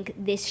you think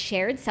this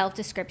shared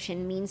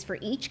self-description means for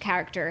each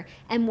character,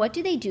 and what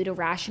do they do to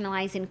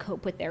rationalize and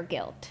cope with their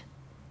guilt?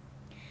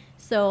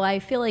 So I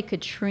feel like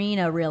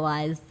Katrina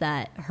realized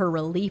that her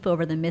relief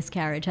over the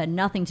miscarriage had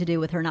nothing to do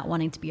with her not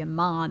wanting to be a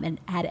mom and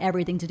had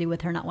everything to do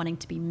with her not wanting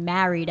to be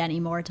married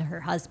anymore to her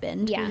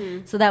husband. Yeah.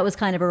 So that was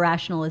kind of a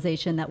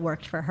rationalization that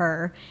worked for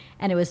her.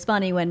 And it was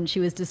funny when she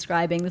was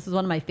describing, this is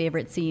one of my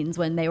favorite scenes,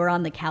 when they were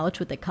on the couch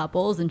with the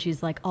couples and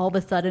she's like, all of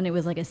a sudden it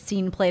was like a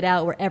scene played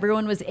out where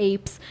everyone was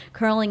apes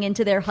curling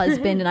into their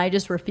husband and I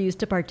just refused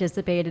to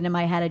participate. And in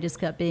my head I just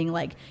kept being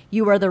like,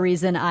 you are the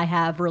reason I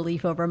have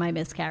relief over my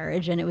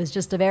miscarriage. And it was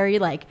just a very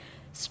like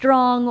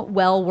strong,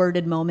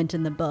 well-worded moment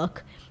in the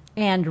book.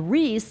 And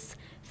Reese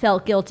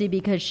felt guilty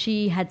because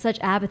she had such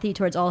apathy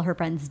towards all her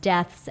friends'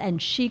 deaths,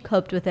 and she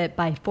coped with it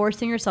by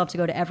forcing herself to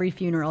go to every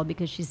funeral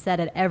because she said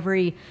at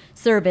every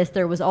service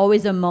there was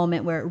always a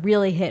moment where it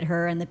really hit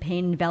her and the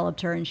pain enveloped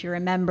her, and she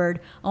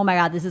remembered, oh my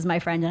God, this is my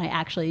friend and I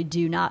actually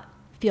do not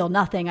feel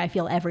nothing, I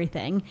feel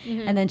everything.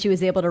 And then she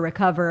was able to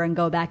recover and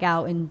go back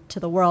out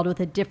into the world with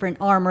a different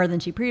armor than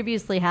she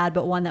previously had,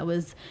 but one that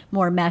was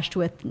more meshed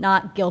with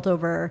not guilt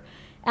over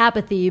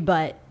apathy,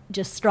 but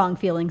just strong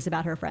feelings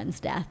about her friend's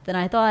death. And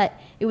I thought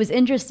it was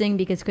interesting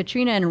because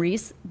Katrina and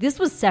Reese, this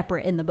was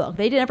separate in the book.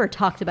 They never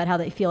talked about how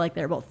they feel like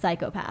they're both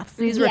psychopaths.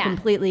 These were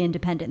completely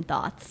independent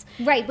thoughts.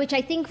 Right, which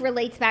I think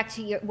relates back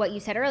to what you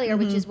said earlier,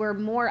 which is we're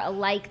more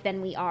alike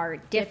than we are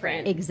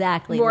different.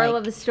 Exactly. Moral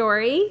of the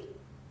story?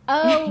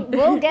 Oh,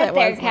 we'll get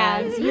there,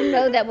 Cavs. You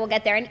know that we'll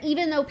get there. And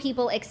even though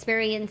people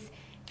experience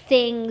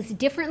things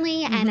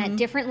differently and at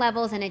different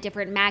levels and at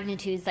different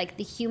magnitudes, like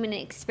the human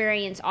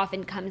experience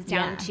often comes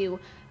down to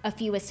a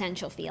few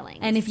essential feelings.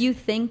 And if you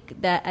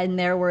think that, in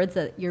their words,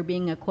 that you're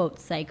being a, quote,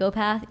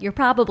 psychopath, you're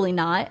probably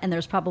not, and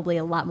there's probably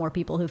a lot more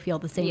people who feel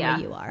the same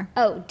way you are.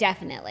 Oh,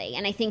 definitely.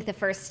 And I think the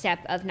first step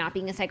of not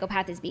being a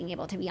psychopath is being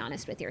able to be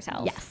honest with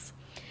yourself. Yes.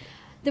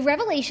 The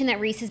revelation that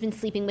Reese has been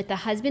sleeping with the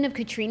husband of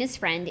Katrina's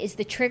friend is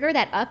the trigger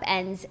that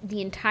upends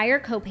the entire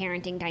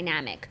co-parenting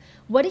dynamic.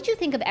 What did you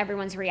think of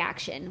everyone's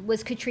reaction?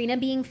 Was Katrina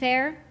being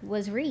fair?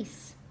 Was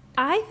Reese?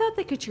 I thought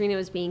that Katrina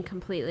was being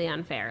completely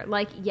unfair.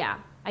 Like, yeah,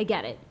 I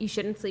get it. You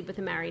shouldn't sleep with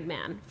a married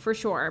man, for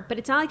sure. But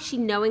it's not like she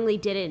knowingly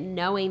did it,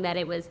 knowing that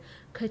it was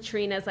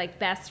Katrina's, like,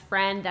 best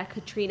friend, that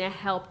Katrina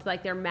helped,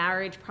 like, their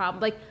marriage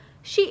problem. Like,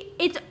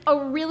 it's a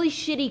really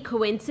shitty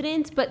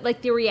coincidence, but,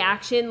 like, the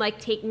reaction, like,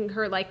 taking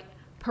her, like,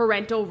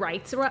 parental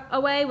rights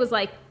away was,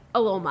 like, a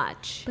little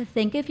much. But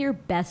think if your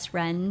best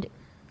friend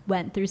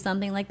went through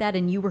something like that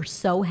and you were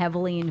so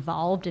heavily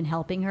involved in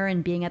helping her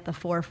and being at the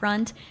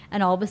forefront,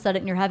 and all of a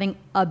sudden you're having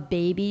a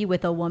baby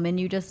with a woman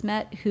you just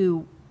met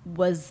who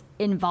was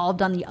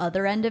involved on the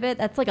other end of it.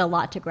 That's like a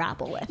lot to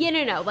grapple with. Yeah,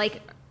 no,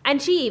 like,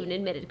 and she even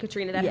admitted,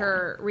 Katrina, that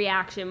her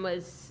reaction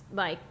was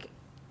like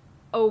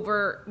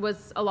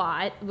was a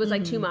lot, was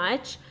like too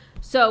much.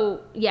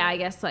 So yeah, I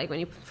guess like when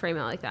you frame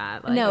it like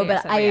that, like, no,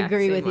 but I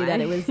agree with you that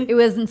it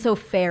wasn't so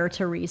fair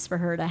to Reese for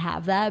her to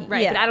have that.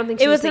 Right, but I don't think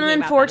she it was an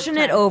thinking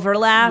unfortunate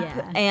overlap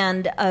Yeah.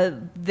 and a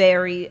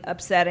very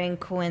upsetting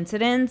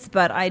coincidence.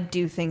 But I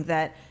do think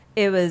that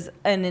it was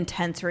an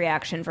intense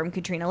reaction from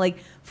Katrina. Like,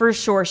 for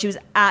sure, she was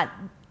had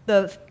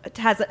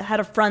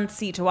a front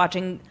seat to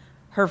watching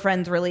her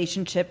friend's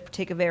relationship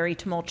take a very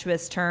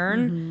tumultuous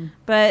turn.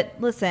 But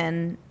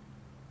listen,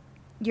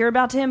 you're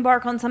about to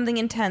embark on something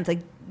intense.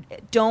 Like,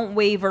 don't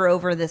waver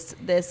over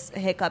this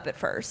hiccup at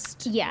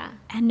first. Yeah.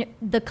 And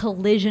the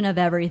collision of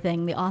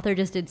everything, the author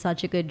just did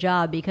such a good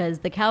job because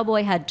the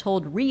cowboy had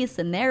told Reese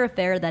in their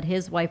affair that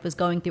his wife was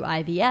going through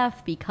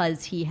IVF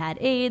because he had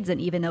AIDS,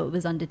 and even though it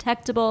was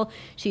undetectable,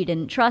 she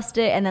didn't trust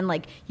it. And then,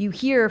 like, you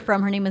hear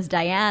from, her name is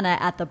Diana,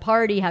 at the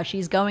party how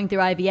she's going through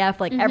IVF.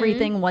 Like,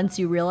 everything, once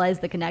you realize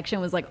the connection,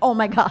 was like, oh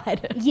my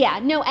God. Yeah,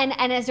 no, and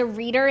as a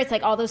reader, it's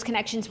like all those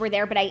connections were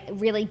there, but I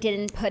really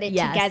didn't put it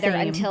together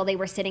until they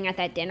were sitting at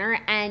that dinner.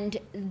 And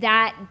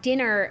that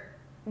dinner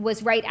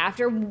was right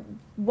after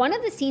one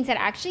of the scenes that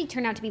actually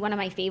turned out to be one of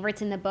my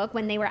favorites in the book,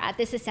 when they were at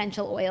this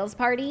essential oils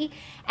party.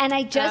 And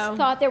I just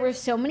thought there were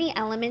so many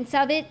elements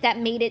of it that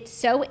made it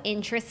so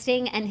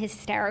interesting and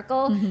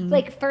hysterical.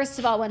 Like, first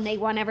of all, when they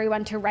want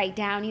everyone to write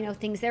down,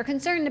 things they're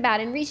concerned about,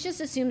 and Reese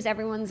just assumes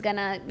everyone's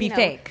gonna be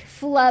fake,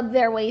 flub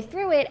their way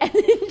through it. And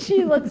then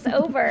she looks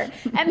over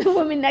and the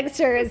woman next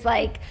to her is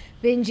like,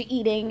 binge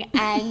eating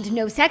and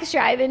no sex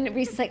drive, and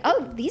Reese is like,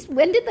 oh,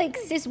 when did like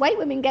cis white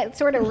women get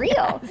sort of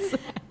real? Yes.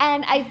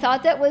 And I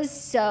thought that was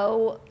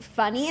so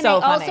funny, and I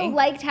also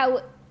liked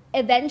how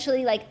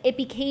eventually like it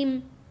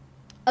became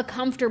a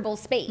comfortable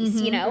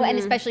space, and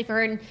especially for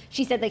her. And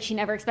she said like she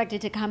never expected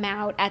to come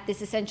out at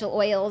this essential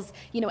oils,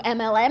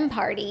 MLM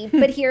party,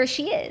 but here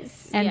she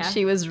is. And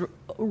she was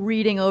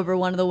reading over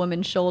one of the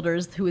women's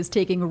shoulders who was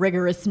taking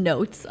rigorous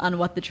notes on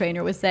what the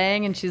trainer was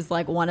saying. And she's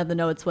like, one of the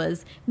notes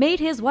was, made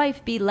his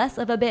wife be less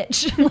of a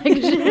bitch.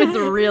 Like, she was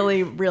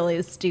really, really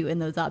astute in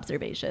those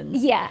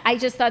observations. Yeah, I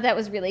just thought that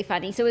was really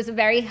funny. So it was a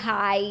very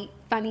high,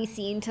 funny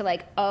scene to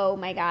like, oh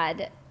my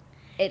God,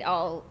 it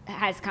all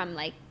has come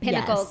like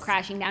pinnacle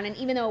crashing down. And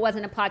even though it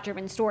wasn't a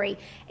plot-driven story,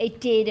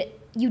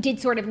 you did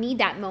sort of need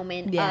that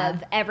moment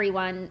of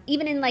everyone,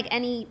 even in like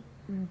any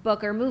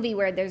book or movie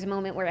where there's a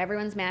moment where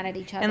everyone's mad at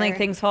each other. And like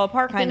things fall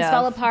apart Things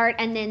fall apart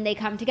and then they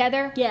come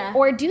together. Yeah.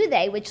 Or do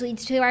they? Which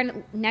leads to our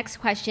next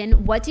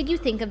question. What did you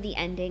think of the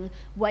ending?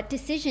 What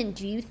decision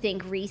do you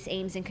think Reese,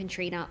 Ames, and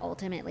Katrina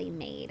ultimately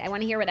made? I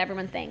want to hear what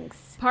everyone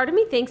thinks. Part of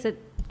me thinks that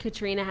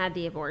Katrina had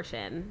the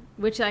abortion,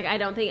 which like I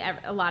don't think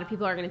a lot of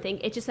people are going to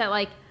think. It's just that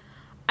like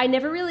I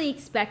never really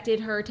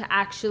expected her to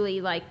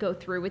actually like go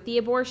through with the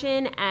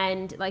abortion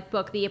and like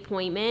book the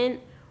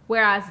appointment.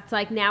 Whereas it's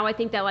like now I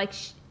think that like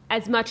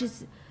as much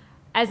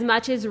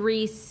as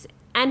Reese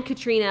and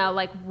Katrina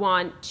like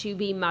want to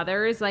be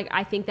mothers, like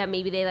I think that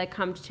maybe they like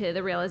come to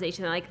the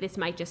realization that like this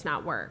might just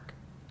not work.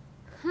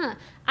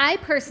 I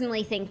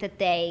personally think that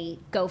they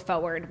go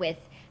forward with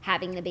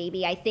having the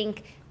baby. I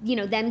think, you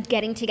know, them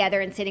getting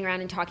together and sitting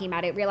around and talking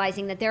about it,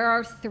 realizing that there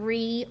are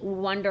 3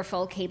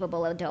 wonderful,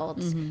 capable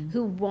adults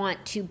who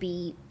want to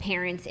be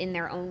parents in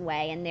their own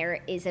way, and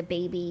there is a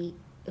baby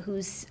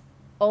who's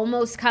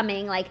almost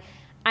coming. Like,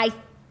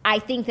 I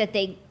think that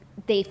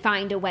they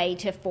find a way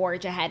to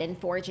forge ahead and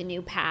forge a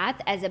new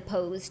path as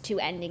opposed to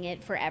ending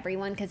it for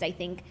everyone, because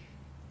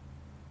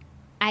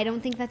I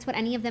don't think that's what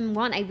any of them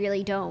want. I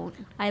really don't.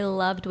 I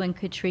loved when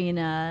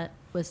Katrina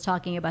was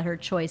talking about her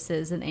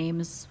choices and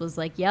Ames was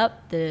like,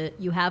 yep,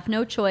 you have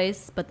no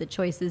choice, but the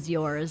choice is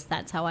yours.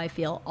 That's how I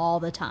feel all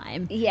the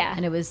time. Yeah.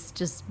 And it was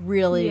just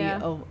really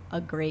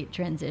a great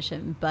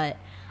transition. But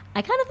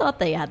I kind of thought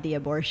they had the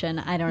abortion.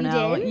 I don't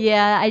know. Did?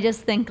 Yeah, I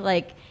just think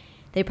like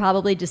they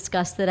probably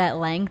discussed it at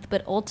length,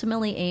 but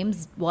ultimately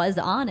Ames was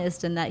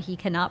honest in that he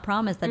cannot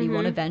promise that he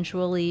won't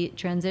eventually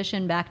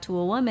transition back to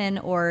a woman,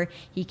 or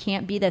he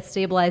can't be that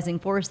stabilizing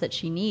force that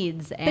she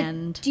needs.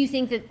 And do you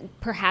think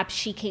that perhaps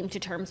she came to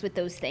terms with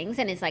those things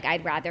and is like,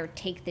 I'd rather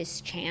take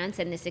this chance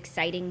and this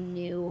exciting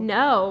new...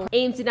 No,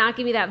 Ames did not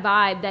give me that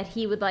vibe that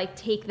he would like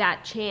take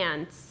that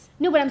chance.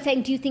 No, but I'm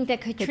saying, do you think that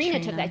Katrina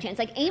took that chance?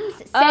 Like, Ames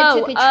said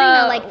to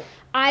Katrina, like,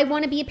 I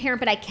want to be a parent,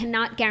 but I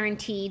cannot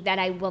guarantee that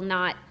I will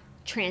not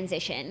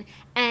transition.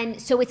 And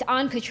so it's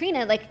on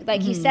Katrina,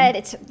 like you said,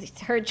 it's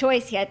her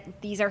choice, yet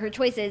these are her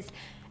choices.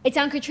 It's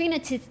on Katrina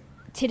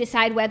to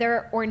decide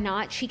whether or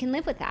not she can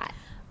live with that.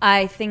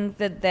 I think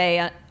that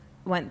they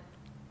went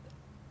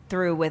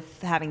through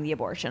with having the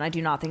abortion. I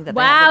do not think that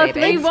they had the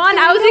baby. 3-1.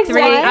 I was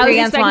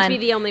expecting one. to be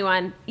the only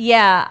one.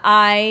 Yeah,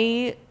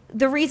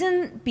 the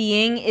reason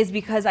being is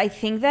because I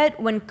think that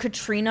when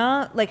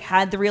Katrina like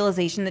had the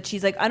realization that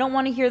she's like, I don't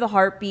want to hear the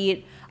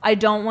heartbeat. I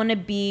don't want to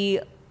be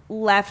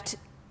left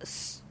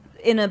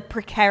in a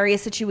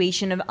precarious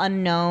situation of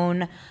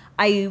unknown.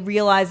 I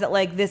realize that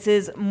like this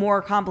is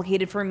more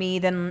complicated for me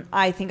than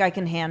I think I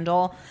can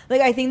handle.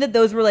 Like I think that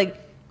those were like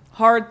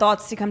hard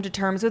thoughts to come to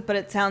terms with, but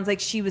it sounds like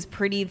she was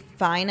pretty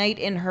finite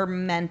in her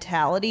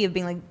mentality of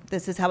being like,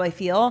 this is how I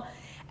feel.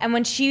 And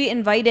when she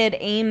invited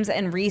Ames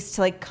and Reese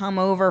to like come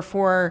over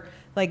for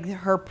like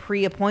her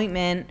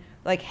pre-appointment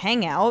like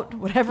hangout,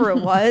 whatever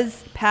it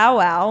was,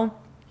 powwow,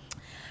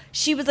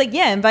 she was like,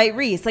 yeah, invite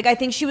Reese. Like I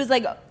think she was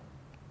like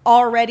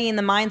already in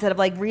the mindset of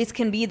like Reese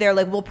can be there,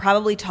 like we'll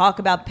probably talk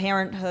about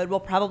parenthood,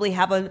 we'll probably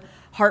have a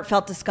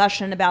heartfelt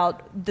discussion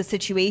about the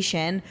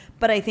situation,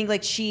 but I think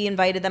like she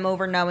invited them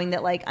over knowing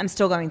that like I'm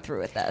still going through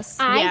with this.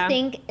 I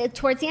think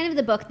towards the end of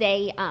the book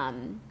they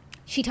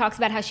she talks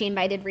about how she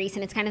invited Reese,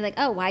 and it's kind of like,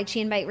 oh, why'd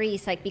she invite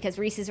Reese? Like, because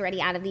Reese is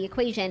already out of the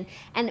equation.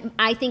 And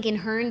I think in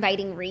her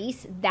inviting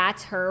Reese,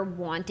 that's her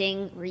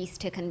wanting Reese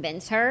to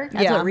convince her.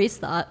 That's what Reese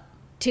thought.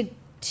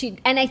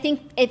 And I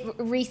think if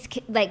Reese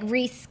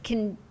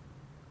can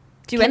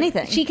do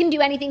anything. She can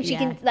do anything. She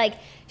can like.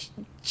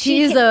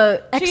 She's an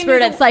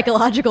expert at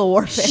psychological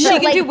warfare. She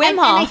can do Wim Hof. And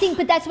I think,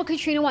 but that's what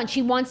Katrina wants.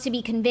 She wants to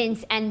be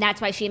convinced, and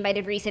that's why she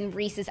invited Reese. And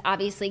Reese is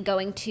obviously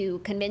going to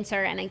convince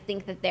her. And I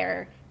think that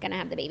they're gonna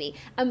have the baby.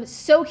 I'm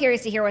so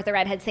curious to hear what the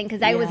redheads think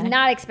because I was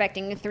not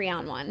expecting a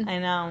 3-on-1. I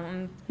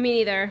know. Me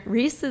neither.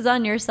 Reese is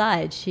on your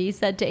side. She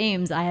said to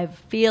Ames, I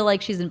feel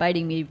like she's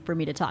inviting me for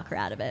me to talk her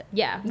out of it.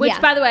 Yeah. Which,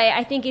 by the way,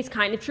 I think is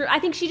kind of true. I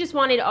think she just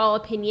wanted all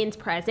opinions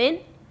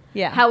present.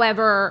 Yeah.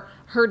 However,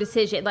 her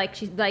decision, like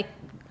she's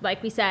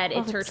like we said,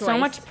 it's her choice. So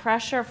much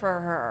pressure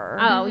for her.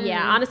 Oh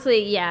yeah,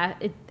 honestly, yeah.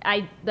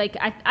 I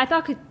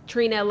thought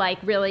Katrina like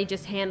really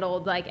just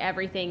handled like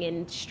everything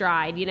in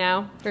stride, you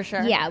know? For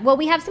sure. Yeah. Well,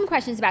 we have some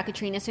questions about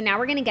Katrina, so now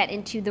we're going to get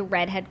into the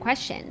redhead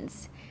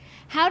questions.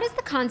 How does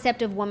the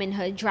concept of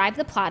womanhood drive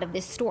the plot of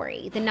this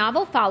story? The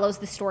novel follows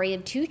the story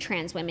of 2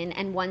 trans women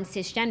and 1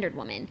 cisgendered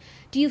woman.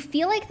 Do you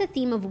feel like the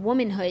theme of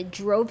womanhood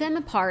drove them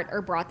apart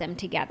or brought them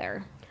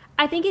together?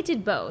 I think it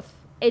did both.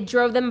 It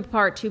drove them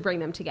apart to bring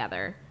them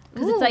together.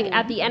 Because it's like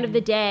at the end of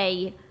the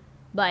day,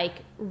 like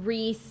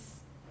Reese,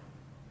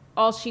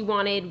 all she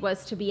wanted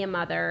was to be a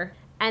mother.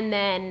 And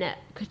then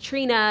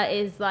Katrina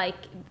is like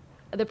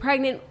the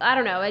pregnant, I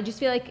don't know. I just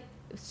feel like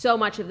so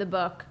much of the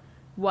book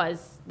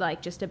was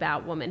like just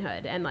about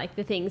womanhood and like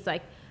the things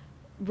like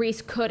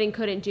Reese could and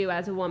couldn't do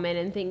as a woman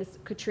and things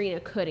Katrina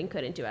could and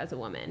couldn't do as a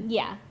woman.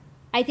 Yeah.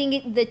 I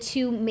think the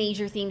 2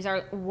 major themes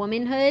are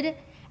womanhood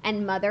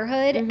and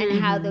motherhood and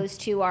how those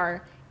 2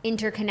 are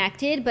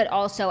interconnected, but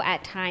also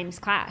at times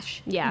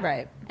clash. Yeah.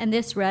 Right. And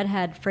this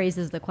redhead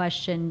phrases the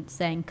question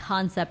saying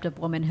concept of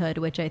womanhood,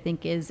 which I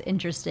think is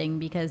interesting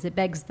because it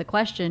begs the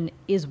question,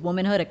 is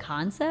womanhood a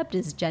concept?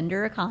 Is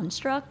gender a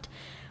construct?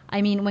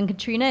 I mean, when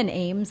Katrina and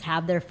Ames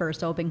have their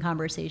first open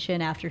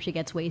conversation after she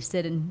gets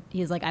wasted and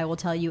he's like, I will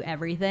tell you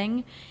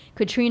everything,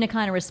 Katrina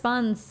kind of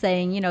responds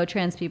saying, you know,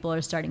 trans people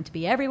are starting to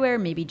be everywhere.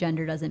 Maybe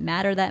gender doesn't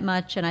matter that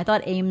much. And I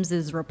thought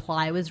Ames's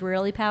reply was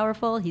really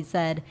powerful. He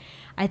said,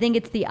 I think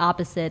it's the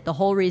opposite. The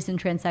whole reason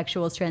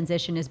transsexuals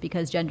transition is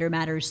because gender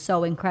matters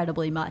so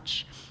incredibly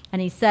much.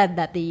 And he said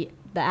that the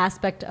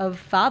aspect of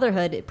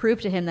fatherhood, it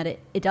proved to him that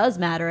it does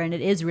matter and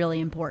it is really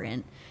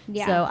important.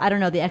 Yeah. So I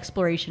don't know, the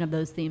exploration of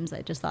those themes,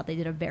 I just thought they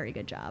did a very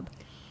good job.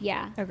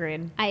 Yeah.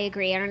 Agreed. I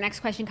agree. And our next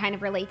question kind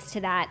of relates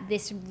to that.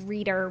 This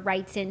reader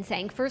writes in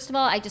saying, first of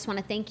all, I just want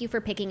to thank you for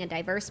picking a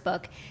diverse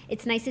book.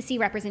 It's nice to see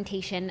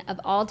representation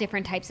of all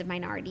different types of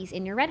minorities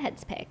in your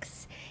Redheads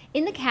picks.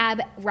 In the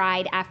cab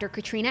ride after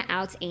Katrina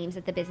outs Ames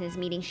at the business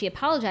meeting, she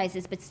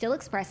apologizes but still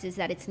expresses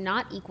that it's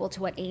not equal to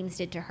what Ames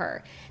did to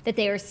her, that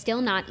they are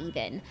still not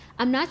even.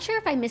 I'm not sure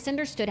if I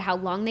misunderstood how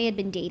long they had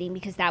been dating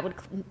because that would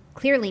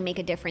clearly make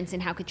a difference in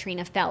how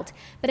Katrina felt,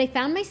 but I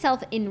found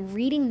myself in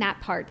reading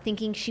that part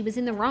thinking she was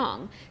in the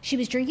wrong. She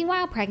was drinking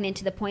while pregnant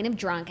to the point of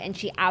drunk and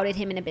she outed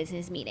him in a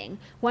business meeting.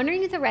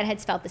 Wondering if the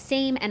Redheads felt the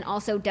same, and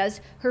also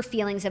does her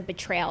feelings of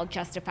betrayal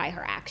justify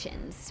her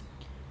actions?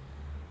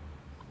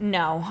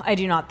 No, I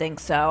do not think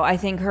so. I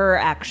think her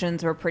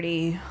actions were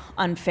pretty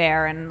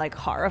unfair and like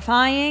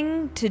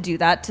horrifying to do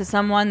that to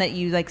someone that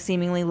you like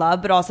seemingly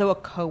love, but also a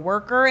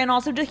coworker and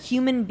also just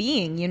human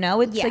being, you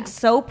know? It's like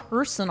so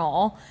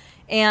personal,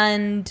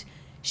 and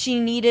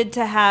she needed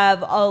to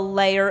have a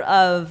layer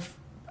of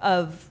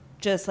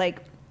just like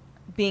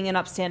being an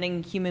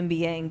upstanding human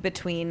being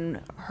between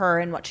her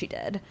and what she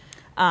did.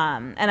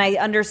 And I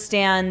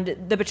understand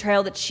the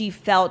betrayal that she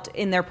felt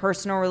in their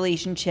personal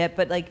relationship,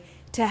 but like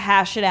to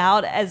hash it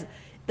out as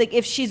like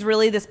if she's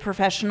really this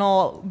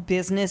professional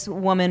business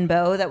woman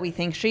Bo that we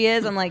think she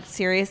is, I'm like,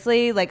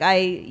 seriously, like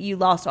you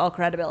lost all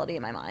credibility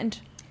in my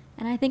mind.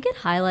 And I think it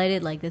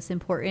highlighted like this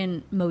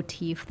important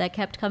motif that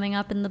kept coming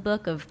up in the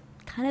book of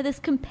kind of this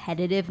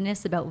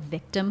competitiveness about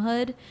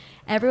victimhood.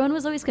 Everyone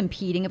was always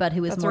competing about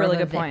who was That's more a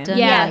really of a good point. victim.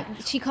 Yeah,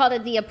 Like, she called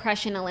it the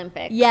Oppression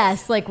Olympics.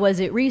 yes, like was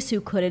it Reese who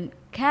couldn't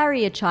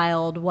carry a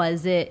child?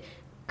 Was it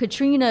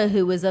Katrina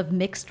who was of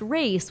mixed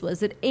race?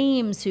 Was it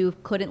Ames who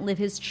couldn't live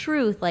his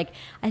truth? Like,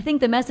 I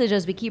think the message,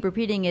 as we keep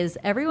repeating, is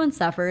everyone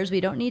suffers. We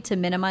don't need to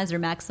minimize or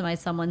maximize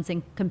someone's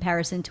in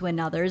comparison to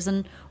another's,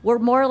 and we're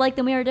more alike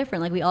than we are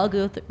different. Like, we all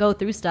go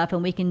through stuff,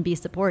 and we can be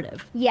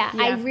supportive. Yeah,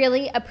 I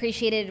really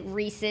appreciated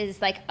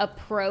Reese's like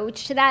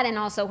approach to that, and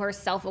also her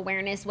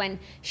self-awareness when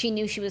she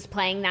knew she was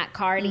playing that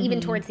card.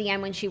 Even towards the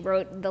end when she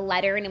wrote the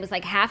letter, and it was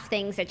like half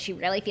things that she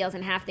really feels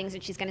and half things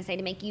that she's going to say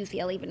to make you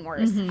feel even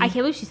worse. I can't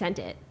believe she sent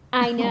it.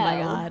 I know. Oh my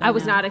God. I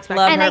was not expecting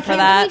Love And her I for can't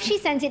that. believe she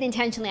sent it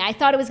intentionally. I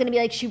thought it was going to be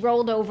like she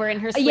rolled over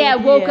in her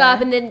sleep. woke up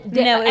and then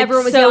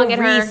everyone was so yelling at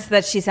Reese her.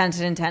 that she sent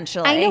it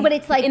intentionally. I know, but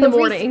it's like In the but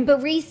morning.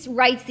 Reese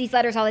writes these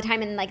letters all the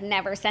time and like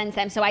never sends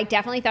them. So I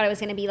definitely thought it was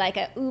going to be like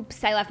a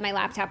oops, I left my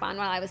laptop on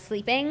while I was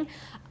sleeping.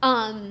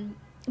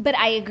 But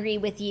I agree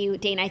with you,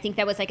 Dana. I think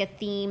that was like a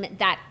theme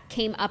that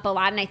came up a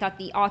lot, and I thought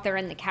the author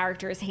and the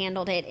characters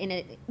handled it in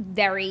a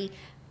very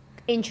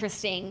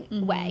interesting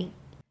way.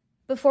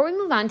 Before we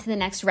move on to the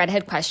next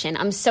redhead question,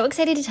 I'm so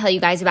excited to tell you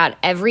guys about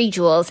Every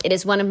Jewels. It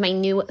is one of my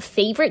new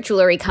favorite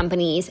jewelry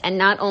companies, and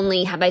not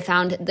only have I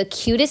found the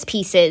cutest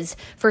pieces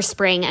for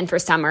spring and for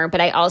summer, but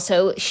I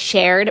also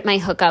shared my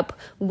hookup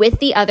with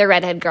the other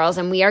redhead girls,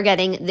 and we are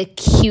getting the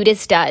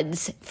cutest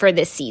studs for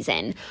this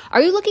season.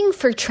 Are you looking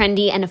for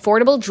trendy and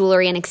affordable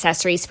jewelry and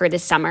accessories for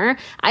this summer?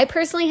 I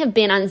personally have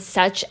been on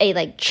such a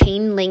like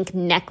chain link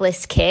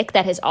necklace kick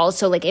that has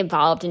also like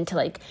evolved into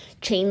like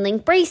chain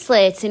link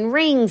bracelets and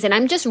rings, and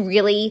I'm just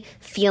really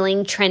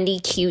feeling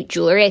trendy, cute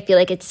jewelry. I feel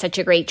like it's such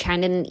a great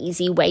trend and an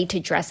easy way to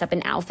dress up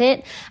an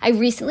outfit. I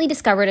recently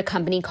discovered a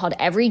company called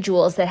Every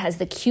Jewels that has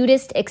the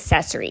cutest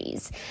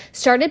accessories.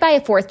 Started by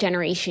a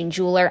fourth-generation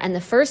jeweler and the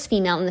first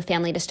female in the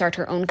family to start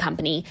her own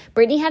company,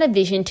 Brittany had a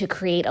vision to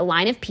create a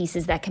line of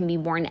pieces that can be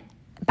worn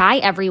by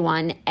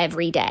everyone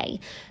every day.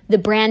 The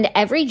brand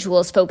Every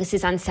Jewels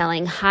focuses on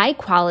selling high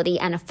quality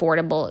and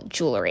affordable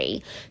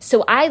jewelry.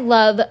 So I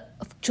love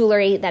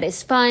jewelry that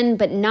is fun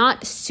but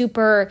not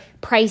super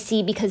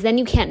pricey, because then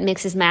you can't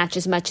mix and match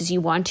as much as you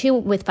want to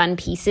with fun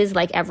pieces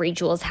like Every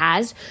Jewels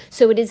has.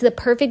 So it is the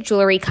perfect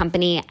jewelry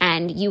company,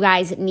 and you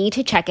guys need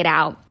to check it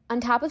out. On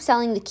top of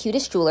selling the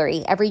cutest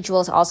jewelry, Every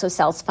Jewels also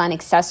sells fun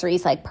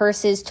accessories like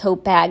purses,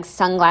 tote bags,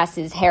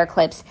 sunglasses, hair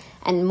clips,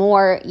 and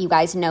more. You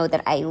guys know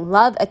that I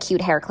love a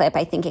cute hair clip.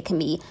 I think it can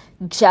be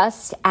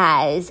just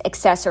as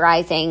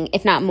accessorizing,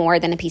 if not more,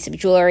 than a piece of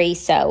jewelry.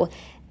 So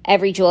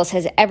Every Jewels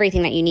has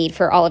everything that you need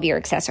for all of your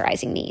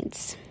accessorizing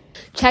needs.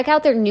 Check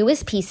out their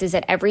newest pieces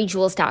at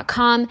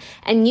everyjewels.com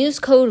and use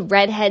code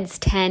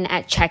REDHEADS10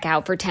 at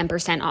checkout for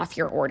 10% off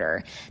your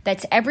order.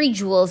 That's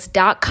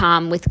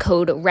everyjewels.com with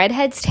code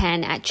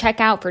REDHEADS10 at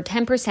checkout for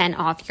 10%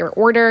 off your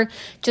order.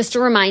 Just a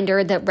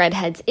reminder that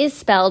Redheads is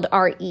spelled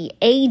READHEADS.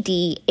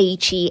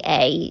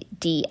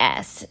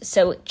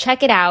 So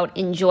check it out,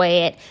 enjoy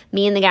it.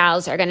 Me and the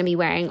gals are going to be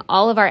wearing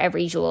all of our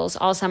Every Jewels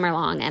all summer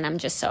long, and I'm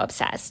just so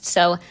obsessed.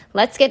 So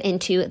let's get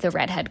into the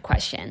redhead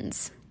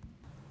questions.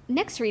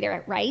 Next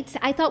reader writes,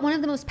 I thought one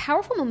of the most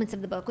powerful moments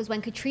of the book was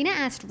when Katrina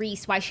asked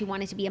Reese why she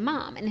wanted to be a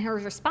mom, and her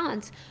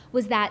response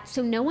was that,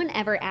 so no one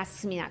ever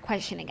asks me that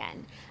question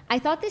again. I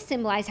thought this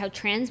symbolized how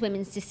trans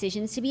women's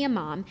decisions to be a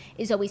mom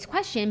is always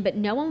questioned, but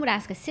no one would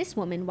ask a cis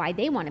woman why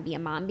they want to be a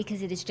mom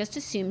because it is just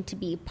assumed to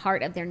be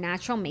part of their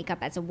natural makeup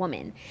as a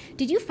woman.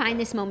 Did you find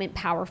this moment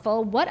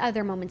powerful? What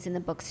other moments in the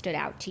book stood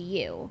out to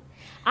you?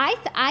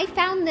 I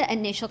found the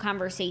initial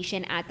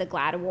conversation at the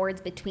GLAAD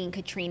Awards between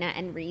Katrina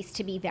and Reese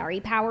to be very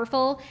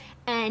powerful,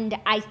 and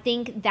I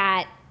think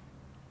that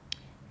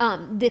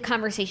the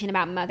conversation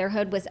about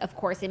motherhood was, of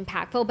course,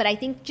 impactful, but I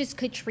think just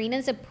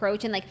Katrina's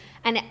approach and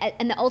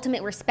the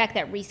ultimate respect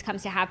that Reese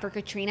comes to have for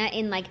Katrina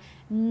in like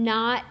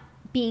not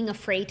being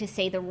afraid to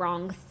say the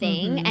wrong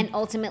thing and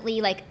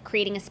ultimately like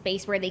creating a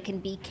space where they can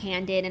be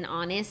candid and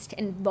honest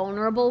and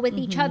vulnerable with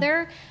each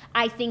other.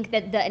 I think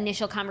that the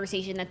initial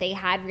conversation that they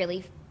had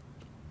really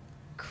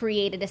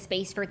created a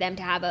space for them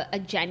to have a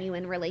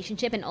genuine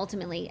relationship, and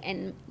ultimately,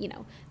 and you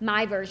know,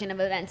 my version of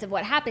events of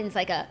what happens,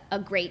 like a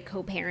great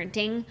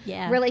co-parenting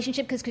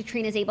relationship, because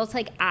Katrina's able to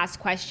like ask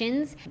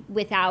questions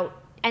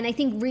without, and I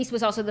think Reese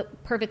was also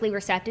perfectly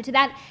receptive to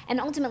that, and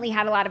ultimately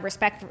had a lot of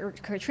respect for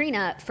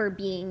Katrina for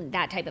being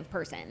that type of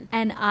person.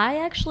 And I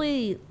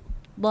actually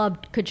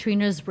loved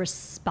Katrina's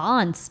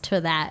response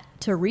to that,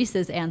 to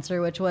Reese's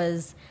answer, which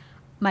was,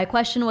 my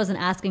question wasn't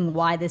asking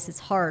why this is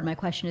hard. My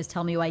question is,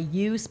 tell me why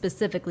you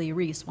specifically,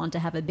 Reese, want to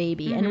have a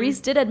baby. And Reese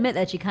did admit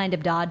that she kind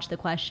of dodged the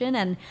question.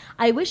 And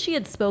I wish she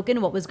had spoken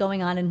what was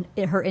going on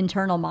in her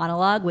internal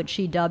monologue, which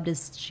she dubbed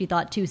as she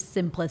thought too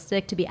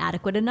simplistic to be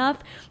adequate enough.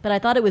 But I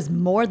thought it was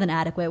more than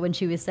adequate when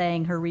she was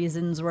saying her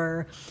reasons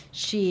were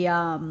she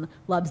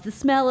loves the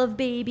smell of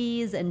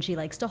babies, and she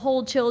likes to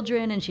hold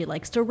children, and she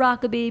likes to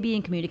rock a baby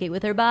and communicate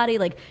with her body.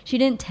 Like, she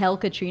didn't tell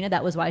Katrina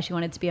that was why she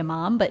wanted to be a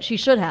mom, but she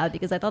should have,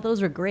 because I thought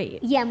those were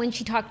great. Yeah, when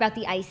she talked about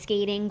the ice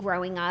skating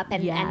growing up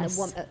and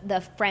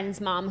the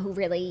friend's mom who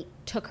really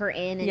took her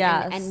in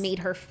and made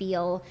her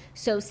feel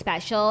so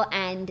special.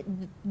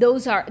 And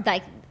those are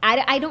like,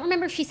 I don't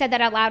remember if she said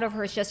that out loud or if it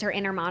was just her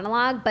inner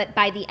monologue, but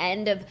by the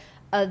end of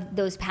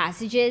those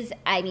passages,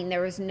 I mean,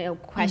 there was no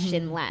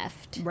question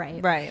left.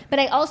 Right. But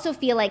I also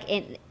feel like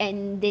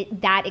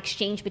that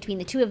exchange between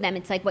the two of them,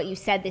 it's like what you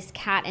said, this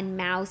cat and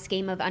mouse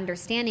game of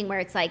understanding, where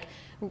it's like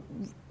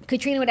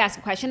Katrina would ask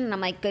a question, and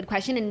I'm like, good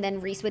question, and then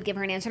Reese would give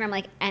her an answer, and I'm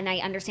like, and I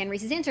understand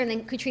Reese's answer, and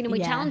then Katrina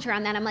would challenge her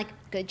on that, and I'm like,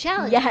 good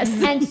challenge. Yes.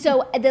 And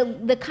so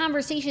the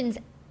conversations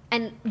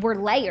were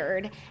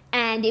layered,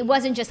 and it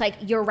wasn't just like,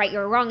 you're right,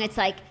 you're wrong. It's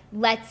like,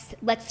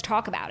 let's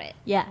talk about it.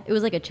 Yeah, it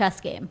was like a chess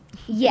game.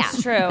 Yeah,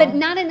 it's true, but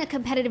not in a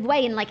competitive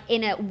way. And like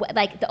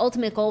the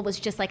ultimate goal was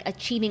just like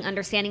achieving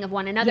understanding of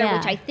one another,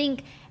 which I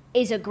think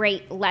is a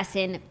great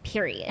lesson.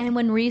 Period. And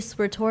when Reese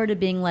retorted,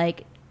 being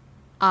like,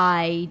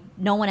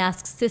 no one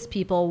asks cis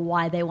people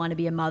why they want to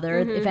be a mother.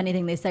 If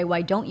anything, they say,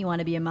 why don't you want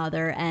to be a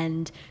mother?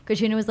 And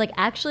Katrina was like,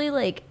 actually,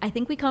 like, I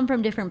think we come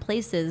from different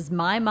places.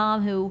 My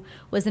mom, who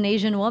was an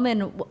Asian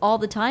woman, all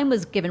the time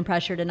was given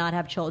pressure to not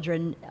have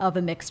children of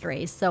a mixed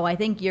race. So I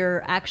think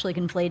you're actually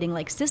conflating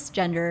like cis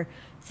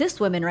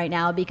women right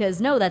now, because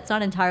no, that's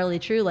not entirely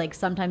true. Like,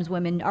 sometimes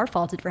women are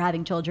faulted for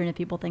having children if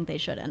people think they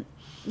shouldn't.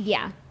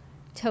 Yeah,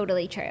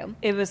 totally true.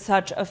 It was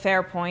such a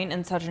fair point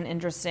and such an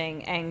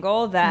interesting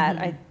angle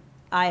that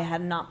I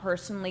had not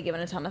personally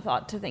given a ton of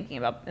thought to thinking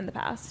about in the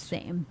past.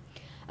 Same.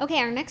 Okay,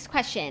 our next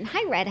question.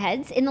 Hi,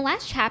 Redheads. In the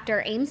last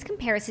chapter, Ames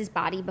compares his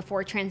body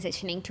before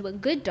transitioning to a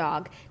good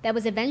dog that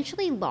was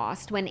eventually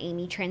lost when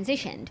Amy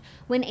transitioned.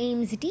 When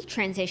Ames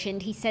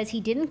detransitioned, he says he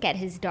didn't get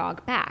his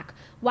dog back.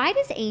 Why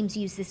does Ames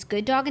use this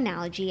good dog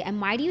analogy, and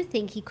why do you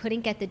think he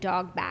couldn't get the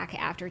dog back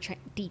after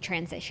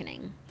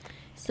detransitioning?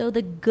 So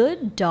the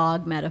good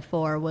dog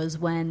metaphor was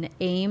when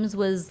Ames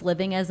was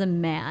living as a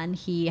man.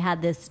 He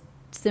had this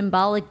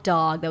symbolic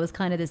dog that was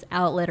kind of this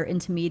outlet or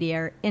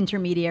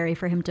intermediary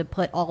for him to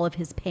put all of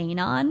his pain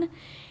on.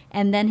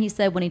 And then he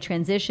said when he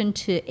transitioned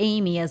to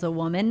Amy as a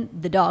woman,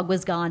 the dog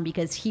was gone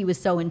because he was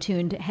so in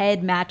tune,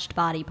 head matched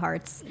body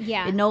parts.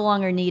 Yeah. It no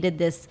longer needed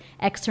this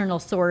external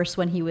source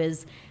when he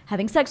was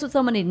having sex with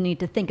someone. He didn't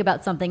need to think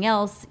about something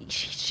else.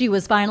 She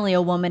was finally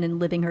a woman and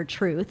living her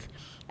truth.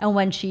 And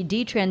when she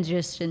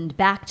detransitioned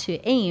back to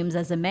Ames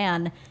as a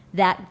man,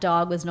 that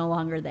dog was no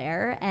longer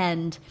there.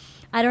 And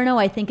I don't know,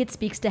 I think it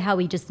speaks to how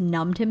he just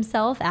numbed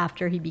himself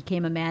after he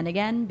became a man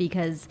again,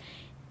 because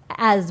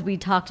as we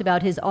talked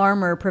about, his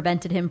armor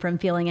prevented him from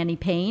feeling any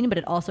pain, but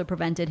it also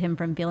prevented him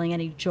from feeling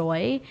any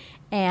joy.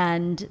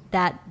 And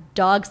that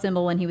dog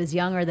symbol when he was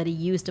younger that he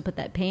used to put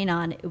that pain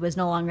on, it was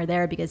no longer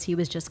there because he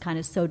was just kind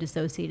of so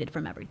dissociated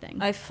from everything.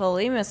 I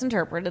fully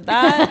misinterpreted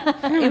that.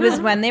 It was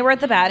when they were at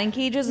the batting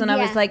cages, and I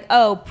was like,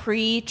 oh,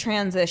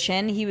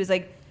 pre-transition, he was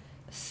like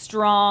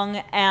strong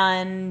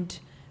and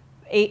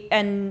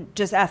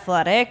just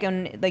athletic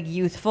and like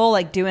youthful,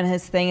 like doing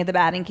his thing at the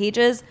batting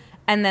cages.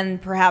 And then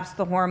perhaps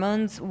the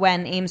hormones,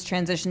 when Ames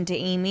transitioned to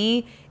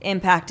Amy,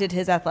 impacted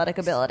his athletic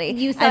ability.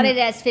 You thought it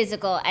as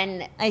physical,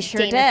 and I sure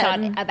Dana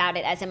did. thought about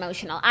it as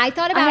emotional. I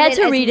thought about it. I had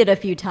to read it a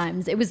few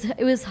times. It was.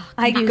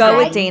 I go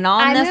with Dana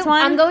on this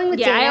one. I'm going with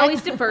Dana. I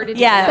always defer to Dana.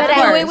 Yeah,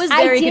 but it was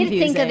very I did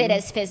confusing. think of it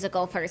as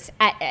physical first,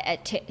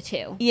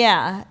 too.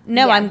 Yeah.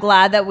 No, Yeah. I'm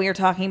glad that we're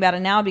talking about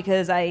it now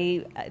because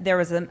I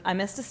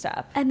missed a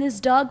step. And this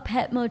dog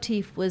pet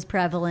motif was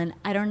prevalent.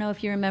 I don't know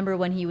if you remember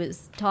when he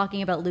was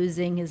talking about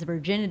losing his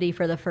virginity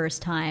for the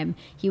first time.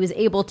 He was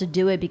able to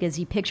do it because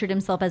he pictured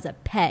himself as a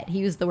pet. He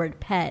used the word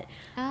pet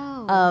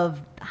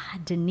of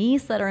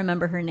Denise. I don't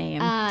remember her name.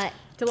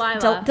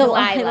 Delilah.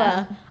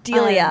 Delilah.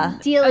 Delia.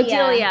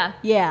 Delia.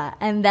 Yeah,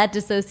 and that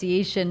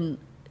dissociation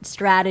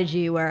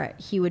strategy where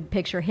he would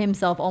picture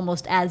himself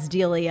almost as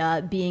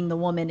Delia being the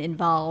woman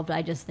involved,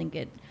 I just think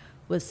it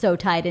was so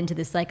tied into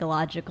the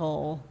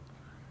psychological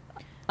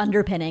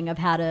underpinning of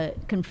how to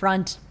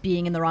confront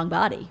being in the wrong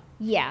body.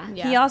 Yeah.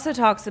 He also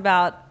talks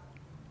about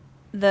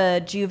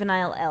the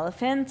juvenile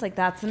elephants. Like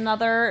that's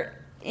another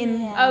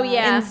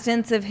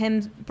instance of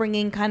him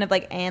bringing kind of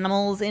like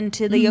animals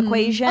into the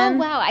equation. Oh,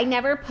 wow. I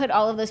never put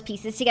all of those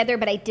pieces together,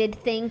 but I did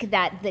think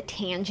that the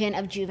tangent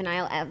of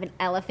juvenile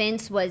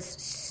elephants was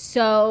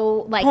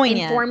so like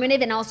poignant,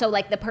 informative, and also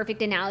like the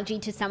perfect analogy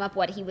to sum up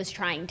what he was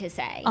trying to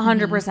say.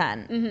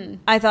 100%.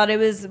 I thought it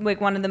was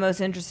like one of the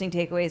most interesting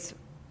takeaways,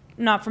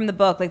 not from the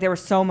book. Like there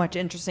was so much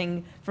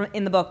interesting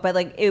in the book, but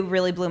like it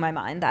really blew my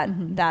mind,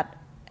 that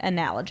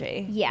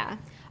analogy. Yeah.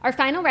 Our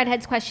final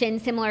Redheads question,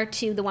 similar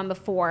to the one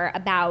before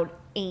about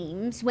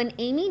Ames. When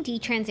Amy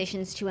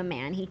detransitions to a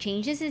man, he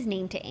changes his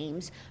name to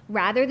Ames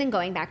rather than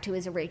going back to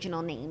his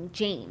original name,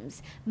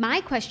 James.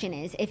 My question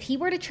is, if he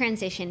were to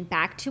transition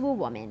back to a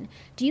woman,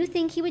 do you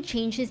think he would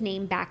change his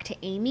name back to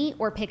Amy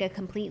or pick a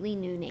completely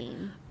new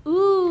name?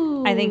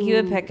 Ooh. I think he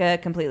would pick a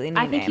completely new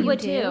name. I think he would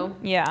too.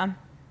 Yeah.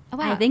 Oh,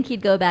 wow. I think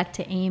he'd go back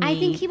to Amy. I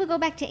think he would go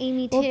back to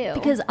Amy too.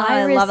 Because I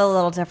Iris, love a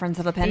little difference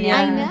of opinion.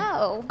 I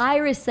know.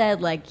 Iris said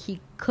like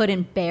he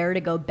couldn't bear to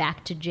go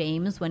back to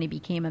James when he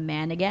became a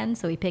man again,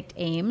 so he picked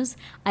Ames.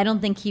 I don't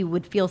think he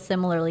would feel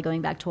similarly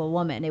going back to a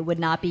woman. It would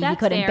not be he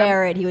couldn't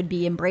bear it. He would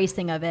be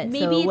embracing of it.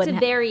 Maybe it's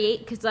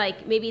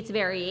a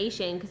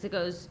variation because it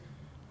goes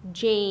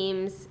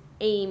James,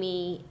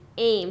 Amy,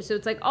 Ames. So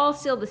it's like all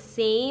still the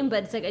same,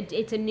 but it's like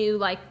it's a new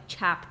like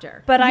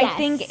chapter. But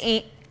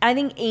Yes. I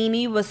think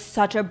Amy was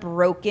such a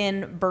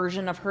broken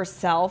version of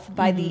herself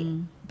by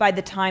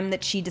the time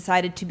that she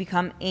decided to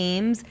become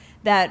Ames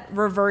that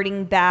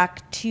reverting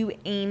back to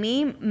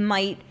Amy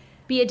might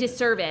be a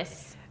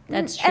disservice.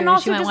 That's true. And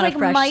also she might just want like a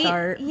fresh might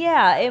start.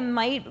 yeah, it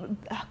might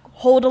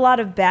hold a lot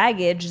of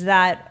baggage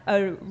that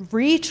a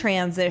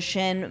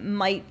retransition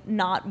might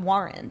not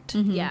warrant.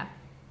 Yeah.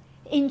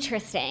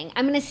 Interesting.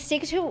 I'm going to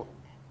stick to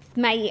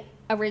my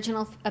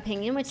original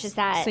opinion, which is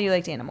that So you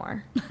like Dana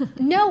more?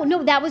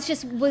 no, that was going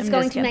just to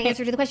my kidding.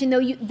 answer to the question.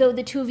 Though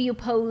the two of you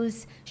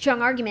pose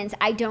strong arguments,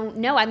 I don't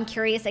know. I'm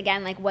curious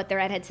again, like what the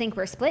Redheads think.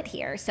 We're split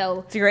here,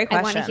 so It's a great I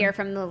want to question. hear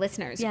from the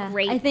listeners. Yeah,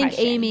 Great. I think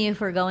question. Amy,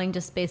 if we're going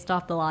just based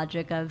off the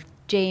logic of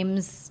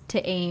James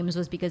to Ames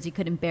was because he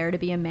couldn't bear to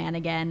be a man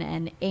again,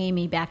 and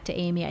Amy back to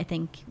Amy, I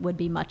think would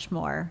be much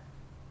more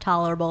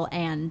tolerable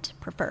and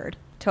preferred.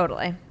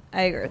 Totally.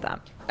 I agree with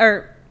that.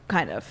 Or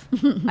kind of.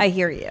 I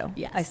hear you.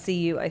 Yes. I see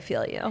you. I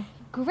feel you.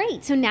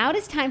 Great. So now it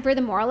is time for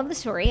the moral of the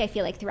story. I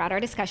feel like throughout our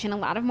discussion, a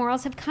lot of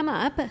morals have come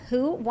up.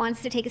 Who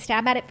wants to take a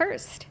stab at it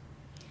first?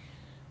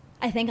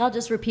 I think I'll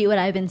just repeat what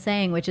I've been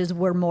saying, which is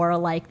we're more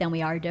alike than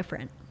we are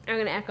different. I'm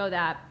going to echo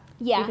that.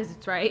 Yeah. Because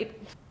it's right.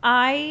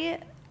 I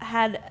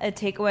had a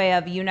takeaway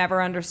of you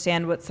never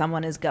understand what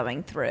someone is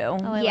going through. Oh,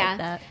 I like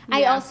that.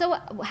 I Yeah. also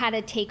had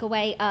a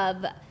takeaway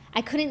of,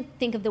 I couldn't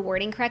think of the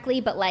wording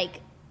correctly, but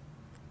like,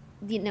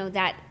 you know,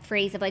 that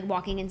phrase of like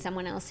walking in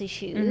someone else's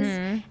shoes.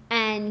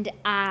 And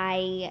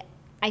I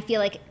feel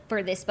like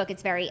for this book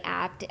it's very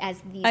apt,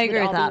 as these I would agree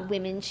with all that. be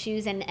women's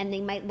shoes, and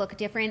they might look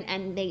different,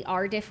 and they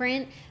are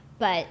different,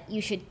 but you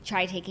should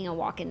try taking a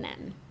walk in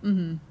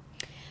them.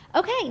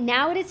 Okay,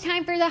 now it is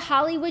time for the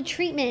Hollywood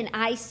treatment.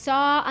 I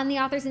saw on the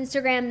author's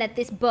Instagram that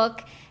this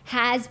book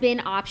has been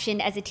optioned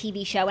as a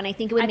TV show, and I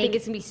think it would I think make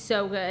it's going to be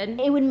so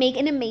good. it would make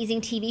an amazing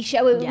TV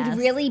show. It Yes. would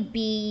really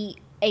be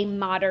a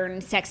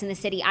modern Sex in the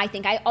City, I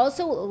think. I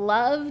also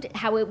loved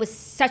how it was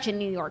such a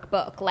New York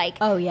book. Like,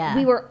 Oh, yeah.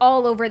 we were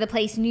all over the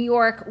place. New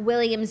York,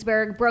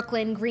 Williamsburg,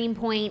 Brooklyn,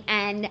 Greenpoint.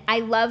 And I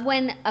love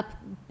when a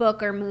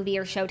book or movie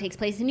or show takes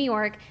place in New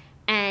York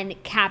and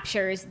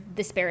captures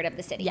the spirit of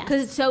the city. Yes.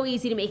 Because it's so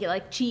easy to make it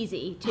like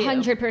cheesy too.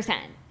 100%.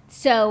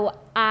 So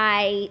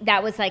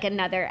that was like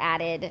another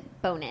added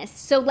bonus.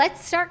 So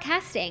let's start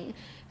casting.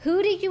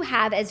 Who did you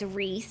have as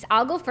Reese?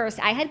 I'll go first.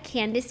 I had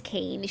Candace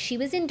Kane. She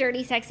was in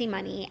Dirty Sexy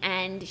Money,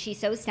 and she's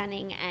so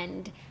stunning,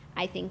 and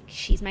I think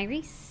she's my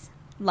Reese.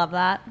 Love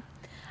that.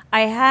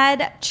 I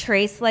had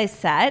Trace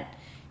Lysette.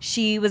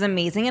 She was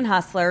amazing in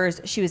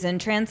Hustlers. She was in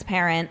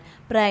Transparent.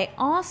 But I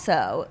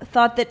also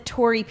thought that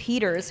Tori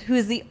Peters, who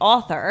is the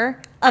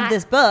author of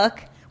this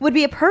book, would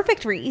be a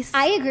perfect Reese.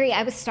 I agree.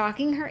 I was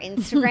stalking her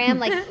Instagram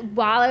like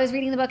while I was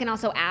reading the book and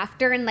also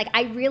after. And like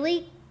I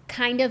really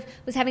kind of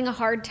was having a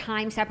hard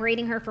time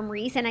separating her from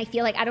Reese. And I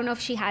feel like, I don't know if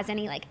she has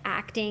any like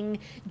acting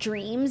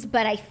dreams,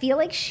 but I feel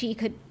like she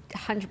could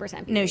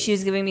 100% be No, Reese. she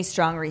was giving me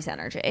strong Reese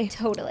energy.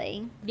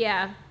 Totally.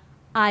 Yeah.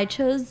 I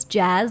chose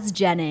Jazz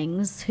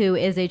Jennings, who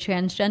is a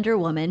transgender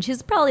woman.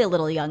 She's probably a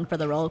little young for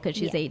the role because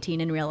she's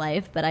 18 in real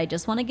life, but I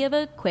just want to give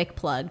a quick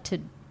plug to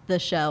the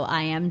show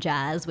I Am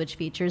Jazz, which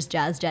features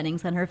Jazz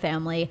Jennings and her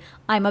family.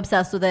 I'm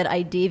obsessed with it.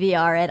 I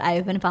DVR it.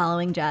 I've been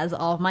following Jazz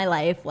all of my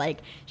life. Like,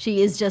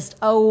 she is just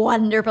a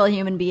wonderful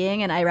human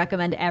being, and I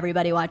recommend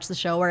everybody watch the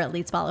show or at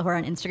least follow her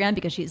on Instagram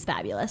because she's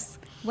fabulous.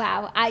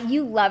 Wow.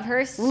 You love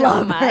her so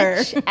Love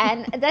much. her.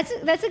 And that's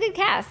a good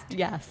cast.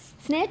 Yes.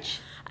 Snitch?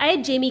 I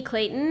had Jamie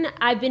Clayton.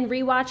 I've been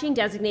rewatching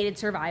Designated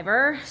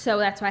Survivor, so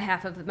that's why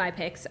half of my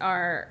picks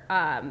are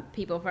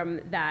people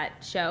from that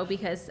show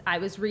because I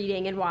was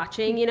reading and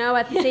watching,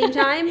 at the same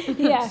time.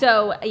 Yeah.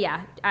 So,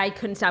 yeah, I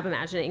couldn't stop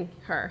imagining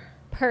her.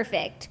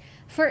 Perfect.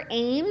 For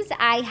Ames,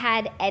 I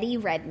had Eddie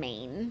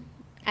Redmayne.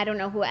 I don't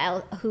know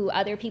who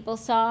other people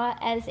saw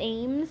as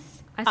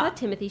Ames. I saw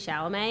Timothy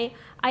Chalamet.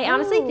 I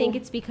honestly think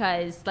it's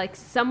because, like,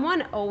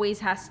 someone always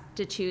has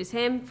to choose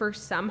him for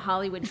some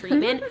Hollywood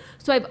treatment.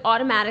 So I've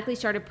automatically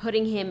started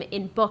putting him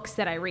in books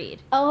that I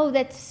read. Oh,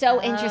 that's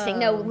so interesting.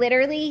 No,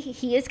 literally,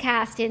 he is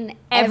cast in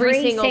Every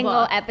single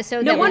book.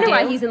 episode. No that we wonder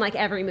why do. he's in, like,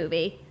 every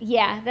movie.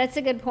 Yeah, that's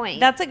a good point.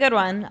 That's a good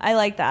one. I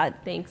like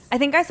that. Thanks. I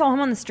think I saw him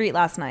on the street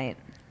last night.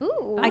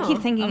 Ooh. I keep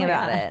thinking my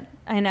about God. it.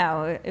 I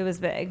know. It was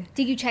big.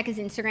 Did you check his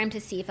Instagram to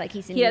see if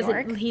he's in He New doesn't.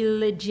 York? He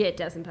legit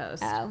doesn't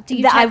post. Oh. Did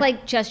you That check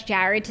I- Just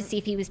Jared to see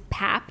if he was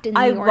papped in New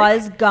I York?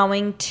 was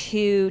going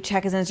to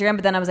check his Instagram,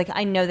 but then I was like,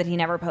 I know that he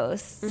never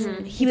posts.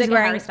 Mm-hmm. He was like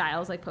wearing. Harry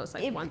Styles, like posts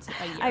like once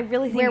a year. I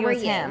really think Where it were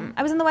was you? him.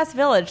 I was in the West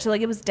Village, so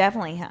like it was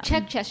definitely him.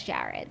 Check Just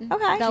Jared.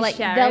 Okay. They'll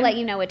Jared. let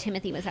you know what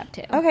Timothy was up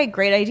to. Okay,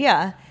 great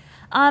idea.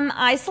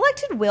 I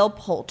selected Will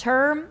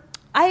Poulter.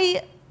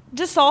 I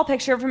just saw a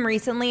picture of him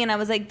recently, and I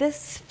was like,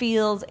 this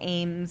feels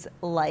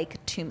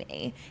Ames-like to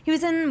me. He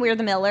was in We're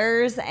the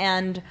Millers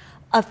and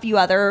a few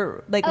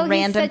other like Oh, he's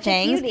random such a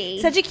things. cutie.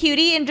 Such a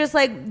cutie, and just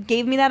like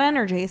gave me that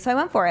energy, so I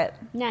went for it.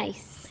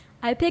 Nice.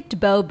 I picked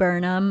Bo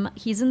Burnham.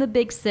 He's in The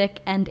Big Sick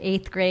and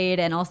 8th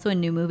Grade and also a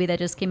new movie that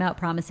just came out,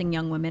 Promising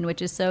Young Women,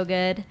 which is so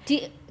good.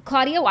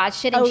 Claudia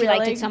watched it and Oh, she liked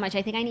really? it so much.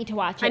 I think I need to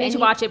watch it. I need And to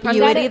watch it. Plus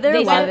You would they- either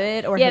they love sent-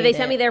 it or yeah, hate they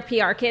sent me it. their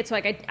PR kit, so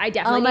like I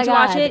definitely Oh my need to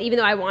watch God. it, even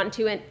though I want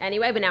to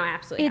anyway. But now I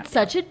absolutely It's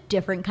have to. such a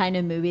different kind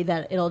of movie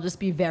that it'll just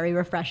be very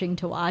refreshing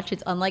to watch.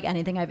 It's unlike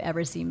anything I've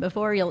ever seen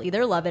before. You'll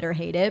either love it or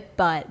hate it,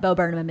 but Bo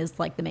Burnham is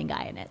like the main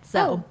guy in it. So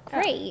Oh,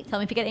 great. tell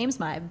me if you get Ames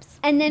vibes.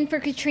 And then for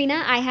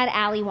Katrina, I had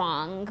Ali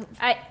Wong.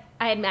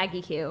 I had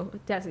Maggie Q,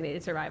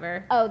 Designated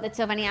Survivor. Oh, that's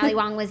so funny. Ali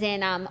Wong was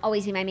in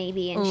Always Be My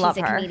Maybe, and Love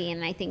she's a her. comedian,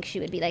 and I think she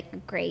would be like a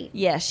great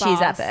Yeah, she's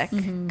boss epic.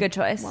 Good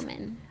choice.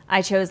 woman.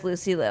 I chose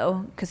Lucy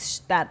Liu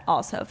because that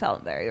also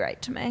felt very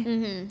right to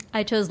me.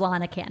 I chose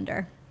Lana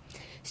Kander.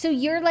 So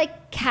you're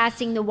like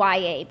casting the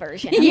YA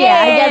version.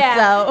 Yeah, I guess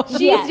so.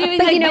 She's Yeah. doing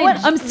But like you know the-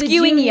 what? I'm the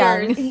skewing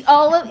young. juniors.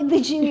 All of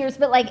the juniors,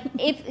 but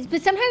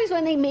but sometimes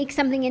when they make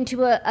something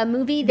into a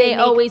movie, They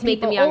always make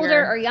them people younger.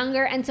 older or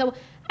younger, and so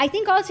I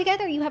think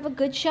altogether you have a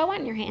good show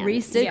on your hands.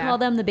 Reese did Yeah. call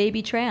them the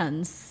baby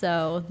trans,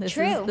 so this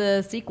True. is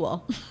the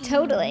sequel.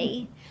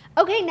 Totally.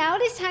 Okay, now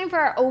it is time for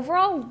our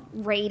overall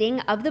rating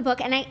of the book,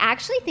 and I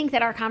actually think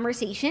that our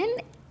conversation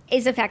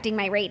is affecting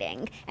my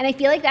rating. And I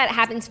feel like that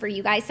happens for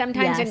you guys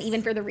sometimes, and Yes.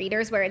 even for the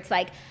readers, where it's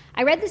like,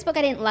 I read this book,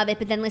 I didn't love it,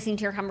 but then listening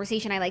to your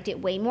conversation, I liked it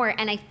way more.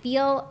 And I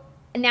feel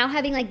now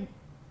having like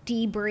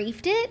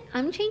debriefed it,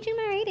 I'm changing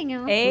my rating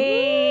now.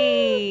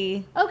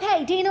 Hey.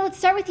 Okay, Dana, let's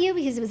start with you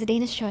because it was a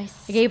Dana's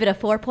choice. I gave it a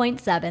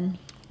 4.7.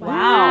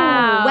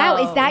 Wow. Wow,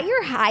 is that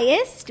your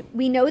highest?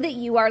 We know that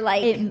you are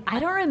like, I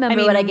don't remember I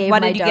mean, what I gave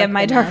what my did you Dark give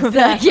my Dark Vanessa.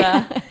 Vanessa?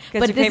 Yeah. 'Cause But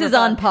your this favorite is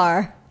on book.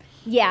 par.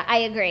 yeah, I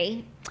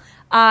agree.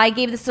 I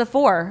gave this a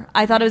 4.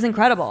 I thought it was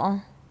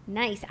incredible.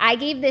 Nice. I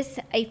gave this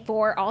a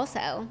 4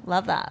 also.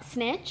 Love that.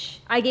 Snitch.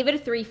 I gave it a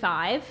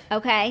 3.5.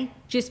 Okay.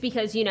 Just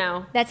because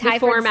That's the high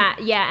for a format,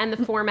 and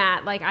the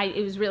format, like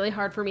it was really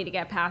hard for me to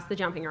get past the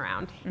jumping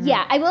around.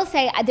 Yeah, I will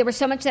say there was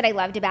so much that I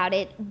loved about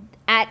it.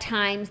 At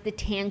times, the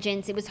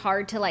tangents, it was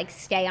hard to like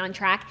stay on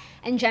track.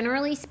 And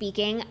generally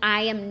speaking,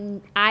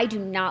 I do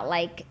not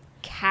like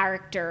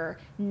character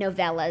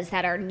novellas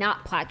that are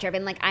not plot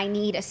driven. Like I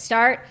need a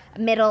start, a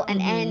middle, an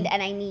end,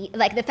 and I need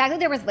like the fact that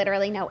there was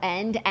literally no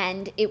end,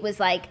 and it was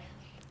like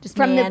Just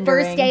from the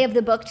meandering. first day of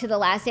the book to the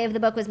last day of the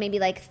book was maybe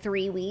like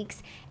 3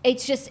 weeks.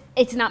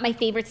 It's not my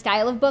favorite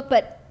style of book,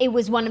 but it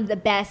was one of the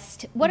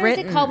best. What is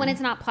it called when it's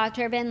not plot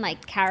driven? Like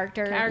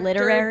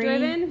literary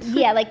driven?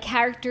 Yeah, like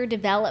character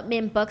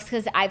development books,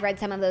 because I've read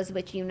some of those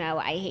which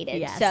I hated.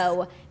 Yes.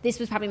 So this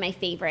was probably my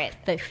favorite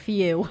The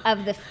few.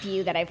 of the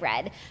few that I've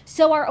read.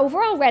 So our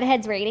overall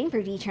Redheads rating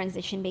for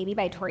Detransition Baby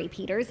by Tori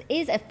Peters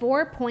is a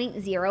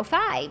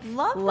 4.05.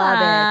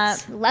 Love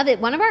it. Love it.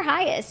 One of our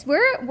highest.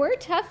 We're a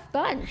tough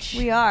bunch.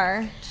 We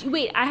are.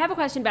 Wait, I have a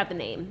question about the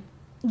name.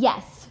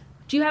 Yes.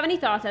 Do you have any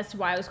thoughts as to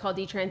why it was called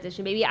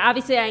Detransition Baby?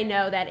 Obviously, I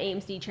know that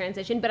Ames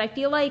detransition, but I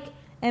feel like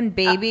And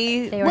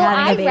baby. They were Well,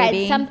 having I a baby.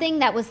 read something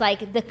that was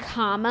like the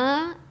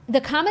comma. The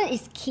comma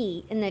is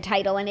key in the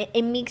title, and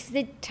it makes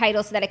the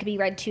title so that it could be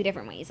read two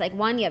different ways. Like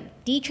one, you have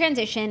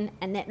detransition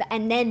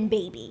and then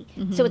baby.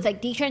 So it's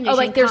like detransition. Oh,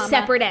 like they're comma,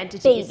 separate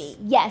entities. Baby,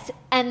 yes.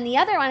 And the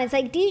other one is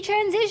like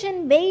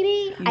detransition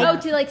baby.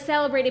 to like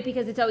celebrate it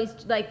because it's always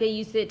like they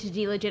used it to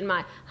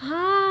delegitimize.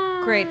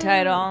 Great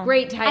title.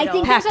 Great title. I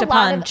think Packed there's a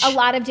punch. a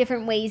lot of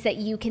different ways that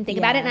you can think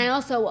about it, Yeah. and I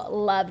also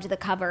loved the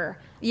cover.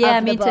 Yeah,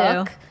 of the me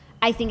book. too.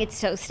 I think it's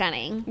so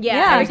stunning.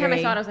 Yeah, every time I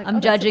agree. saw it, I was like, I'm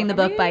that's judging the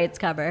cover. book by its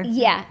cover.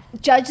 Yeah,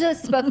 judge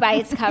this book by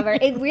its cover.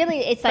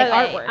 It's like By the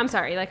way, artwork. I'm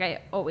sorry, like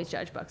I always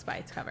judge books by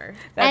its cover.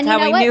 That's And how you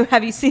know we what? knew.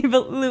 Have you seen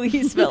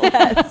Louise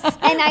Velez?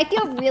 And I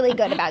feel really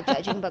good about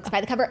judging books by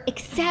the cover,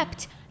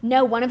 except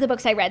one of the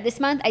books I read this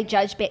month, I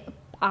judged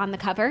on the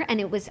cover, and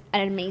it was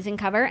an amazing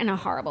cover and a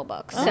horrible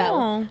book. So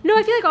Oh. No,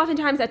 I feel like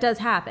oftentimes that does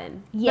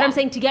happen. Yeah. But I'm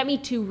saying to get me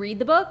to read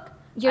the book,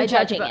 You're I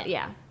judge judging a book. it.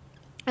 Yeah.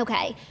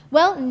 Okay.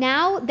 Well,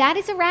 now that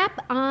is a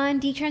wrap on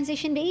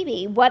Detransition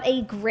Baby. What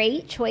a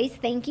great choice.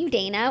 Thank you,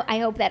 Dana. I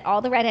hope that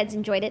all the redheads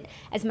enjoyed it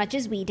as much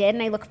as we did,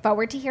 and I look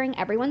forward to hearing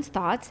everyone's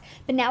thoughts.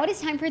 But now it is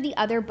time for the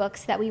other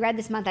books that we read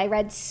this month. I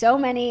read so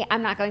many.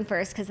 I'm not going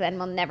first because then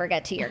we'll never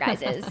get to your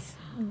guys's.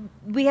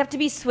 We have to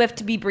be swift,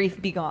 to be brief,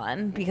 be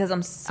gone, because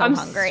I'm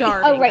hungry.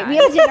 starving. Oh, right. We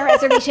have a dinner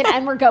reservation,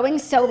 and we're going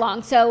so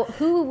long. So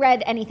who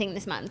read anything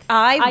this month?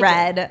 I did.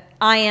 read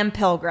I Am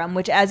Pilgrim,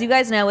 which, as you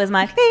guys know, is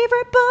my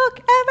favorite book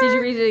ever. Did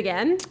you read it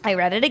again? I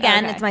read it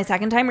again. Okay. It's my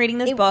second time reading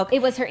this book.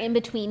 It was her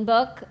in-between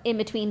book, in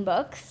between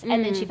books,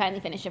 and then she finally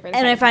finished it for the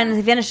And I second time.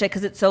 finally finished it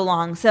because it's so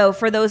long. So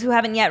for those who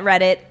haven't yet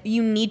read it,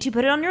 you need to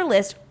put it on your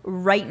list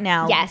right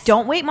now. Yes.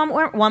 Don't wait one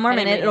more didn't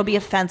minute. read It'll it. be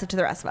offensive to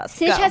the rest of us.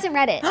 Snitch Go. hasn't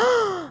read it.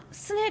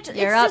 Snitch.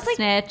 You're it's up, just like,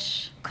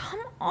 Snitch. come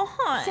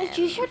on. Snitch,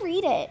 you should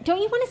read it.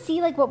 Don't you want to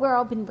see like what we're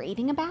all been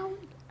raving about?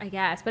 I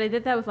guess, but I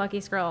did that with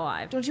Luckiest Girl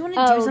Alive. Don't you want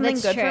to do something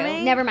good for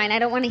me? Never mind. I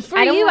don't want to. For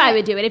you, I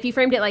would do it if you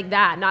framed it like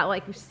that, not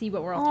like see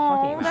what we're all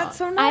talking Oh, about. that's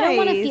so nice. I don't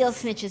want to feel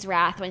Snitch's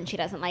wrath when she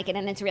doesn't like it,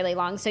 and it's really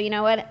long. So you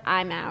know what?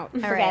 I'm out.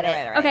 Forget right,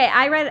 it. all right. Okay,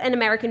 I read An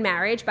American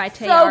Marriage by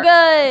So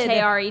good.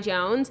 Tayari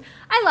Jones.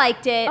 I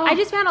liked it. I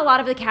just found a lot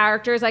of the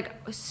characters like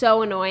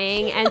so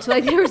annoying, and so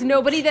like there was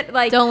nobody that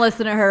like. Don't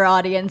listen to her,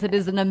 audience. It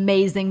is an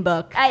amazing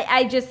book.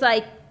 I just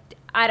like.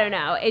 I don't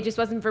know. It just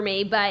wasn't for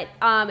me, but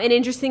an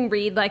interesting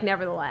read, like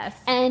nevertheless.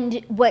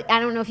 And what I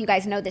don't know if you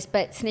guys know this,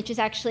 but Snitch is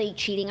actually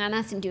cheating on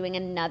us and doing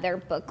another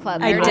book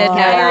club. I now. did know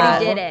I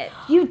already that. did it.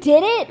 You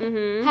did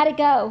it? How'd it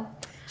go?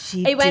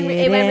 It went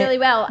really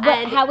well.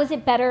 And How was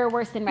it better or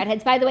worse than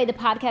Redheads? By the way, the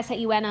podcast that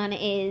you went on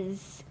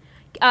is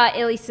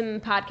Elysium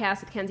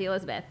podcast with Kenzie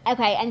Elizabeth.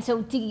 okay. And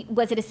so,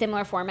 was it a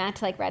similar format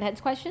to like Redheads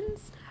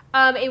questions?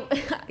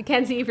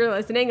 Kenzie, if you're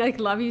listening, like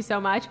love you so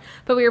much.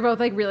 But we were both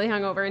like really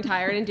hungover and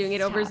tired and doing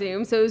it over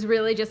Zoom. So it was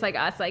really just like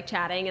us like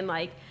chatting and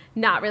like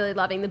not really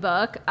loving the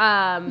book.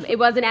 It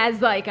wasn't as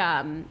like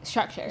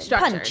Structured.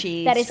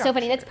 Punchy. That is so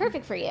funny. That's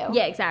perfect for you.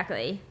 Yeah,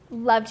 exactly.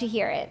 Love to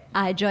hear it.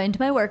 I joined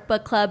my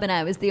workbook club and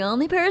I was the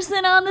only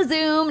person on the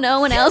Zoom. No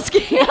one else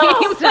came.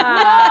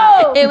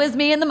 No, It was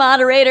me and the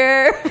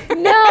moderator.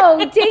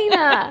 no,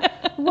 Dana.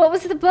 What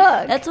was the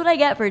book? That's what I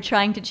get for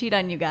trying to cheat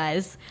on you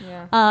guys.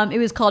 Yeah. It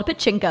was called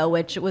Pachinko,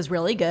 which was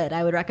really good.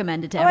 I would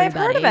recommend it to Oh, I've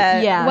everybody. heard of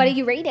it. Yeah. What do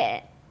you rate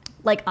it?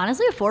 Like,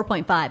 honestly, a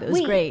 4.5. It was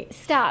Wait, great.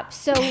 Stop.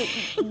 So,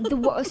 the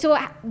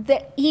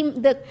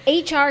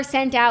HR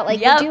sent out like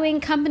Yep. we're doing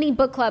company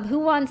book club. Who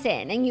wants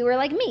in? And you were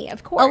like me,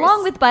 of course.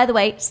 Along with, by the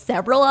way,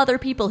 several other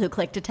people who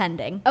clicked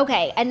attending.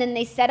 okay, and then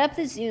they set up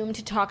the Zoom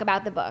to talk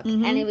about the book,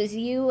 and it was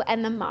you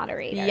and the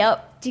moderator.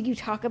 Yep. Did you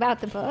talk about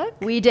the book?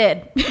 We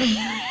did.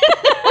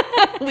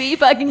 We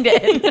fucking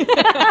did.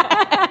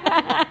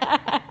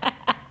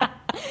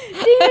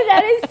 Dude,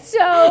 that is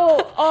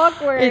so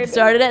awkward. It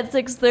started at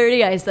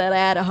 6:30. I said I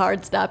had a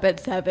hard stop at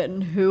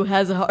 7. Who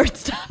has a hard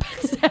stop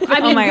at 7?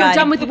 I mean, my you're God.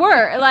 done with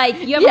work. Like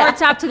you have Yeah. a hard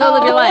stop to go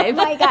live your life.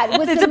 Oh my God!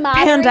 Was It's the a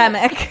moderator,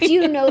 pandemic. Do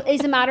you know?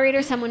 Is the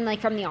moderator someone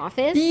like from the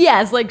office?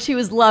 Yes, like she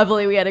was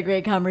lovely. We had a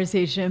great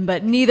conversation,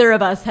 but neither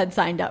of us had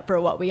signed up for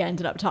what we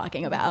ended up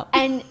talking about.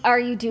 And are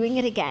you doing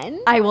it again?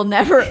 I will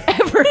never,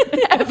 ever,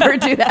 ever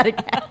do that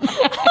again.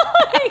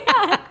 Oh my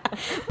God.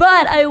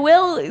 But I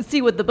will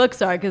see what the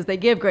books are because they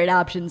give great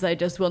options. I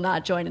just will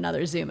not join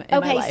another Zoom in my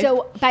Okay, life.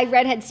 so by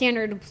Redhead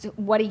standards,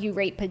 what do you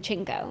rate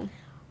Pachinko?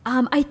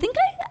 I think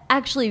I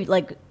actually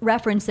like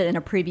referenced it in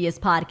a previous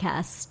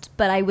podcast,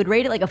 but I would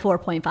rate it like a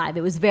 4.5.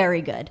 It was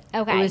very good.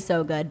 Okay. It was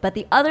so good. But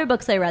the other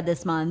books I read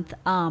this month,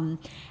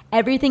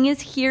 Everything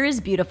Is Here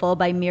is Beautiful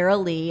by Mira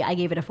Lee. I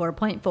gave it a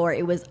 4.4.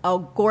 It was a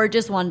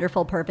gorgeous,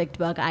 wonderful, perfect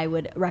book. I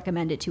would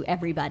recommend it to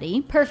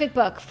everybody. Perfect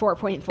book,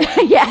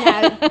 4.4.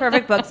 Yeah.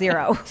 Perfect book,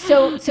 0.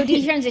 So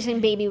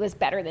Detransition Baby was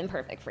better than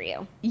perfect for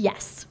you.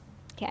 Yes.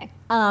 Okay.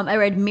 I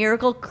read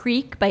Miracle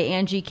Creek by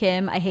Angie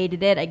Kim. I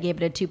hated it. I gave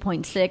it a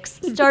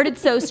 2.6. Started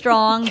so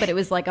strong, but it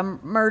was like a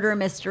murder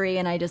mystery,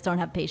 and I just don't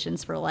have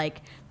patience for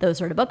like those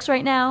sort of books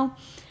right now.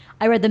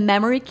 I read The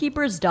Memory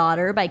Keeper's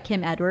Daughter by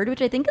Kim Edward,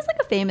 which I think is like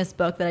a famous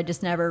book that I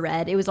just never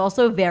read. It was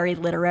also very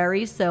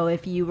literary, so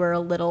if you were a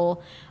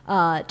little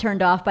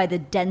turned off by the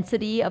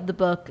density of the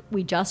book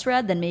we just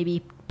read, then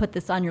maybe put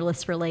this on your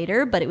list for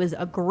later. But it was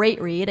a great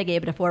read. I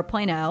gave it a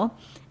 4.0.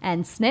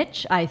 And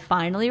Snitch, I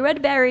finally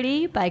read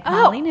Verity by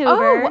Colleen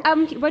Hoover.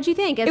 What'd you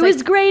think? It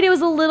was great. It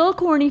was a little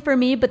corny for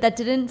me, but that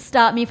didn't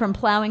stop me from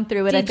plowing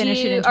through it. I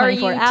finished it in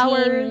 24 hours.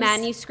 Are you team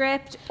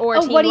manuscript or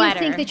team what do letter?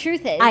 you think the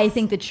truth is? I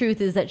think the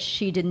truth is that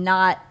she did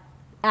not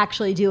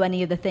actually do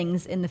any of the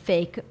things in the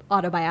fake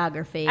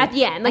autobiography. At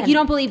the end. Like, you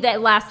don't believe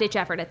that last-ditch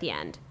effort at the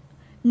end?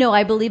 No,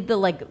 I believe the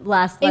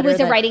last letter. It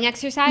was a writing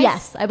exercise?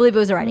 Yes, I believe it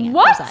was a writing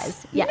What?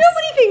 exercise. Yes.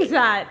 Nobody thinks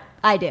that.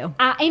 I do.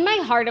 In my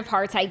heart of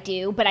hearts, I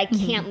do, but I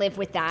can't live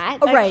with that.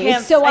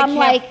 Right. So I I'm can't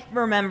like,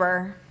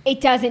 remember.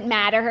 it doesn't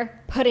matter.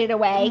 Put it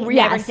away. Never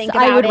Yes, think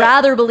about I would it.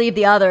 rather believe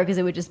the other because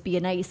it would just be a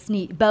nice,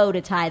 neat bow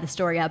to tie the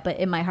story up. But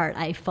in my heart,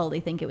 I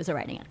fully think it was a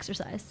writing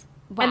exercise.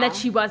 Wow. And that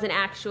she wasn't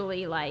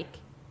actually like...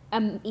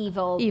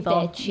 Evil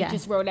bitch. She yeah.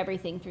 just wrote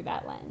everything through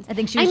that lens. I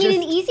think she was an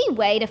just- easy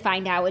way to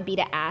find out would be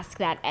to ask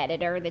that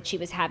editor that she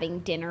was having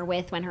dinner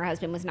with when her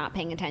husband was not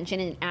paying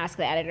attention, and ask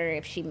the editor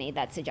if she made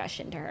that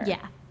suggestion to her.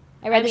 Yeah.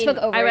 I read this book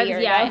over a year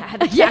ago. I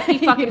had Jackie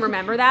fucking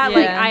remember that. Yeah.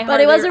 Like, I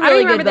But it was a I don't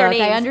really remember good their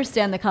book. I names.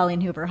 understand the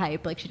Colleen Hoover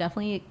hype. Like, she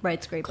definitely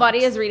writes great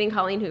Claudia's books. reading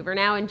Colleen Hoover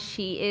now, and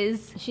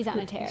she's on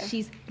a tear.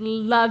 She's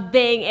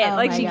loving it. Oh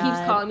like, my she keeps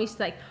God. calling me.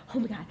 She's like, oh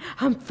my God,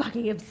 I'm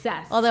fucking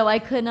obsessed. Although I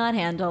could not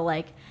handle,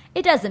 like,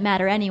 it doesn't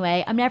matter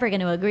anyway. I'm never going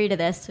to agree to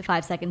this.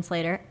 5 seconds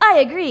later, I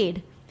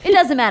agreed. It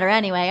doesn't matter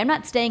anyway. I'm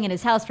not staying in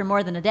his house for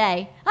more than a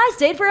day. I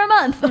stayed for a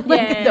month.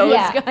 Like, those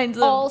kinds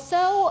of...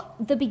 Also,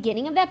 the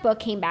beginning of that book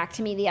came back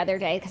to me the other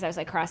day because I was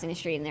like crossing the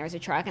street and there was a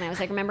truck, and I was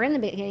like, remember in the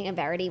beginning of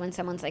Verity when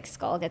someone's like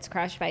skull gets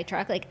crushed by a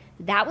truck? Like,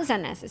 that was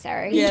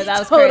unnecessary. Yeah, that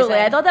was totally.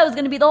 crazy. I thought that was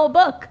going to be the whole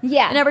book.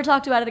 Yeah. I never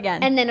talked about it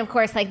again. And then, of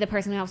course, like the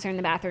person who helps her in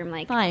the bathroom,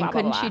 like, Fine. blah, blah,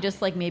 Couldn't blah. she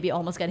just like maybe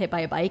almost get hit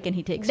by a bike and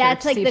he takes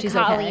That's her to like see the if she's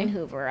Colleen okay?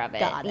 Hoover of it,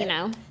 Got you it.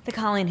 know? The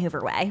Colleen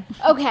Hoover way.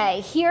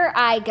 Okay, here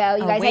I go.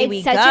 You guys, Away I had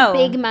we such go. a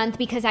big month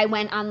because I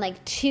went on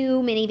like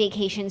 2 mini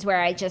vacations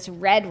where I just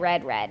read.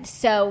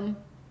 So,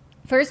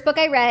 first book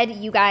I read,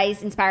 you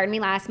guys inspired me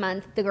last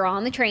month, The Girl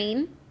on the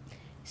Train.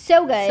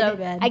 So good. So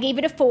good. I gave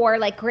it a 4,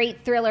 like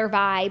great thriller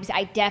vibes.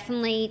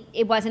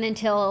 It wasn't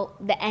until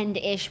the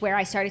end-ish where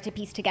I started to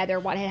piece together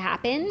what had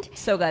happened.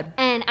 So good.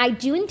 And I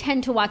do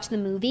intend to watch the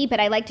movie, but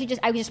I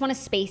just want to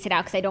space it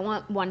out because I don't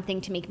want one thing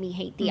to make me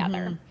hate the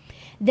other.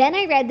 Then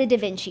I read The Da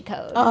Vinci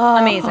Code.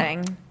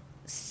 Amazing.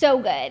 So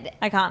good.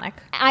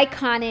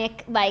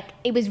 Iconic. Like,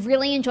 it was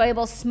really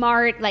enjoyable,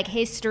 smart, like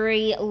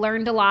history,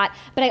 learned a lot.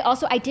 But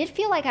I did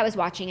feel like I was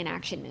watching an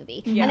action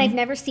movie. Yeah. And I've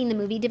never seen the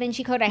movie Da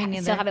Vinci Code. I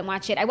still haven't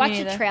watched it. I watched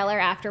the neither. trailer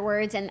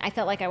afterwards, and I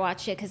felt like I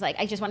watched it because like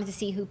I just wanted to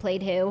see who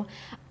played who.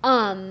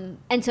 And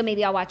so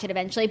maybe I'll watch it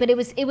eventually. But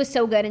it was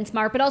so good and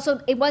smart. But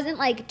also, it wasn't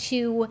like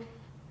too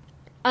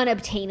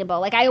unobtainable.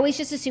 Like, I always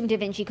just assumed Da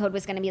Vinci Code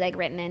was going to be like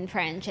written in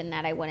French and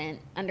that I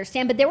wouldn't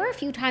understand. But there were a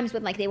few times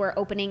when like they were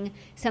opening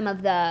some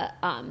of the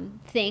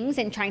things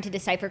and trying to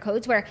decipher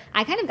codes where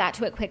I kind of got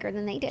to it quicker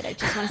than they did. I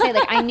just want to say,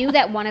 like, I knew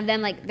that one of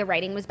them, like the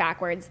writing was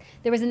backwards.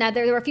 There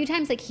were a few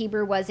times like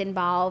Hebrew was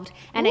involved,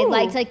 and I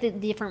liked like the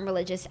different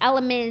religious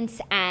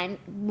elements and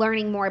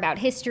learning more about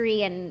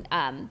history and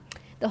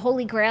the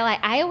Holy Grail.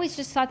 I always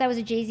just thought that was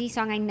a Jay-Z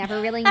song. I never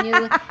really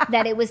knew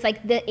that it was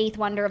like the 8th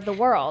wonder of the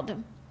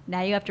world.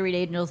 Now you have to read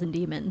Angels and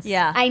Demons.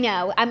 Yeah. I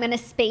know. I'm going to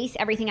space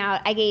everything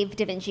out. I gave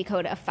Da Vinci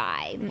Code a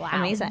 5. Wow.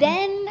 Amazing.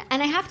 Then,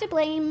 and I have to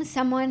blame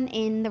someone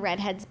in the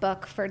Redheads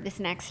book for this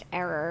next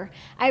error.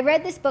 I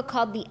read this book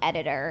called The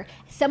Editor.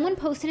 Someone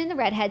posted in the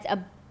Redheads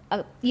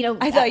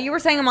I thought you were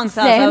saying amongst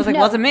us. I was like,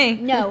 wasn't me.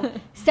 No.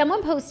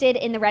 Someone posted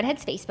in the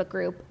Redheads Facebook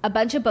group a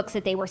bunch of books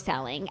that they were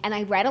selling, and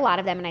I read a lot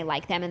of them and I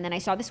liked them, and then I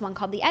saw this one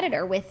called The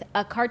Editor with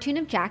a cartoon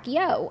of Jackie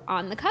O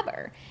on the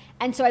cover.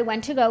 And so I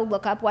went to go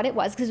look up what it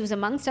was because it was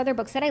amongst other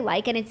books that I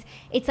like, and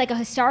it's like a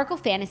historical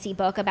fantasy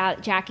book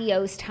about Jackie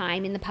O's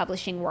time in the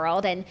publishing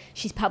world, and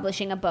she's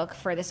publishing a book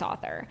for this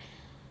author.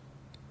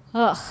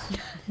 Ugh.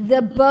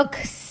 The book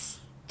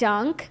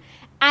stunk.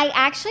 I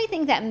actually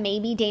think that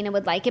maybe Dana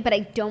would like it, but I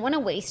don't want to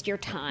waste your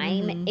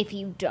time if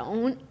you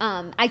don't.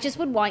 I just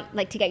would want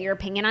like to get your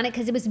opinion on it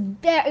because it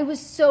was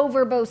so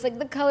verbose, like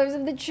the colors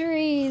of the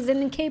trees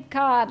and Cape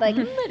Cod. Like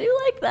I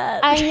do like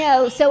that. I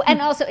know. So and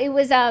also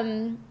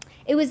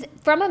it it was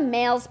from a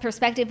male's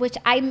perspective, which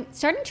I'm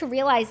starting to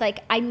realize,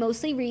 like, I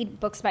mostly read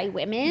books by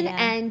women,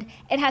 and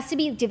it has to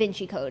be Da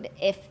Vinci Code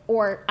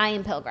or I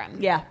Am Pilgrim.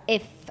 Yeah.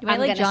 If You might I'm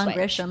like gonna John switch.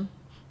 Grisham.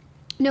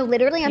 No,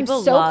 literally, People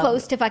I'm so love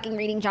close to fucking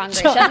reading John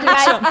Grisham. You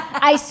guys,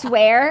 I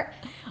swear.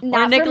 Or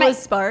Not for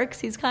Nicholas Sparks.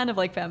 He's kind of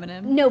like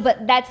feminine. No,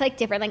 but that's like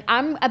different. Like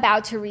I'm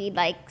about to read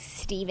like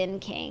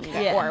Stephen King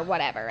or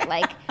whatever.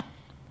 Like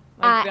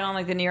been on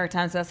like the New York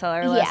Times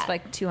bestseller list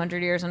like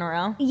 200 years in a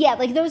row. Yeah,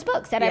 like those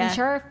books that Yeah. I'm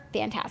sure are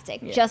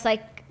fantastic. Just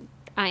like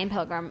I Am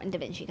Pilgrim and Da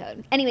Vinci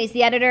Code. Anyways,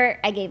 the editor,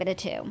 I gave it a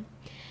 2.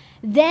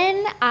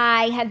 Then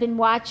I had been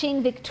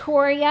watching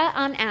Victoria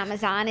on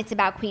Amazon. It's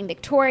about Queen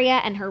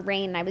Victoria and her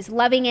reign, and I was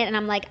loving it. And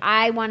I'm like,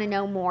 I want to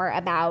know more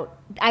about,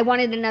 I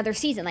wanted another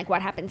season, like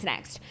what happens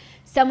next.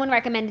 Someone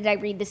recommended I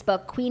read this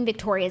book, Queen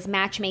Victoria's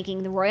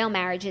Matchmaking, The Royal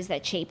Marriages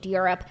That Shaped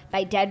Europe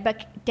by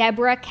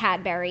Deborah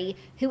Cadbury,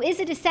 who is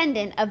a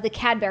descendant of the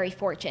Cadbury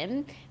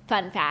fortune.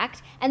 Fun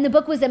fact. And the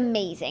book was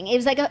amazing. It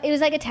was like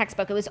a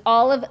textbook. It was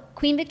all of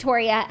Queen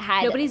Victoria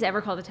had. Nobody's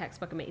ever called a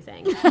textbook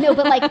amazing. No,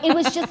 but like it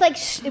was just like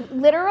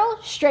literal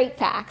straight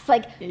facts.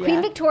 Like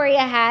Queen Victoria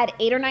had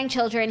 8 or 9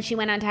 children. She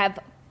went on to have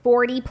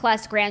 40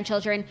 plus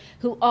grandchildren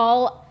who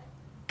all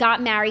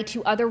got married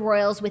to other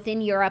royals within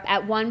Europe.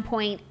 At one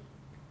point,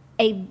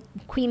 a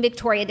Queen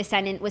Victoria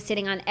descendant was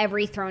sitting on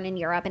every throne in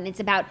Europe, and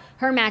it's about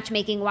her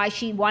matchmaking, why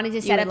she wanted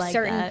to set up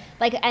certain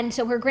and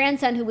so her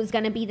grandson, who was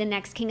going to be the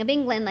next King of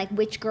England, like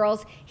which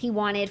girls he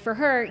wanted for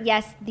her.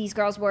 Yes, these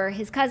girls were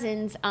his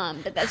cousins,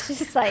 but that's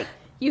just like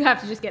You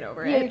have to just get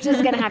over it. you're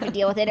just going to have to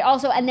deal with it.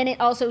 It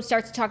also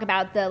starts to talk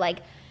about the like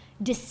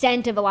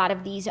descent of a lot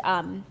of these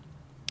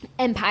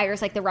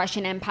empires, like the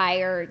Russian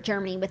Empire,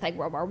 Germany with like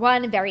World War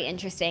I. Very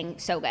interesting,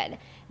 so good.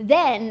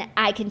 Then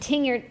I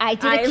continued. I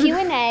did a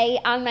Q&A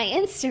on my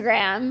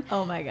Instagram.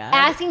 Oh my God.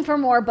 Asking for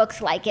more books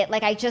like it.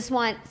 Like I just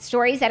want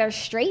stories that are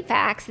straight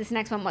facts. This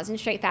next one wasn't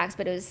straight facts,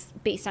 but it was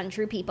based on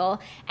true people.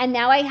 And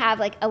now I have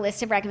like a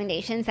list of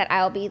recommendations that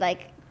I'll be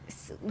like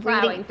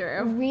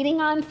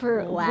reading on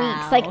for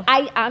weeks. Like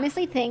I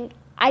honestly think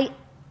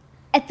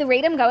at the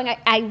rate I'm going,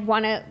 I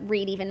want to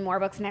read even more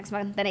books next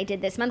month than I did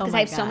this month because I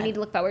have so many to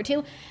look forward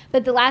to.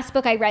 But the last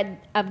book I read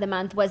of the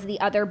month was The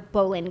Other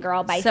Boleyn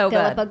Girl by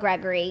Philippa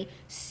Gregory.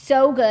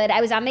 So good. I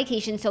was on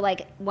vacation, so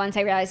like once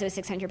I realized it was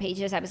 600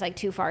 pages, I was like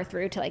too far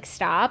through to like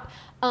stop.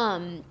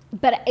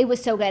 But it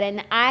was so good.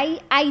 And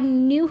I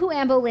knew who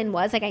Anne Boleyn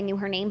was. Like I knew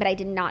her name, but I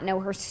did not know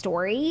her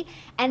story.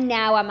 And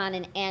now I'm on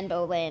an Anne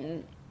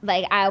Boleyn.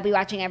 Like, I'll be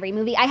watching every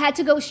movie. I had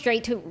to go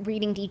straight to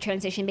reading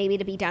Detransition Baby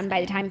to be done by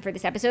the time for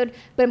this episode,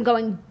 but I'm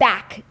going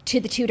back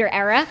to the Tudor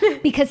era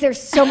because there's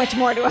so much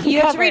more to uncover.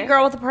 You have to read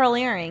Girl with a Pearl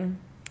Earring.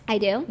 I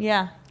do?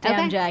 Yeah.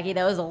 Damn, Jackie,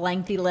 that was a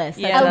lengthy list.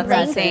 Yeah,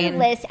 that's insane.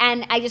 List,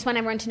 and I just want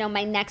everyone to know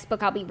my next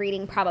book I'll be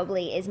reading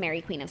probably is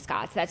Mary Queen of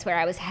Scots. That's where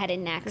I was headed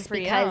next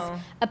because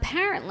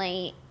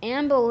apparently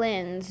Anne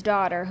Boleyn's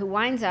daughter, who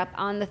winds up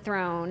on the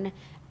throne,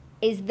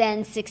 is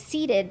then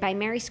succeeded by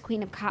Mary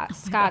Queen of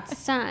Scots'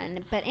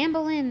 son, but Anne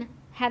Boleyn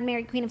had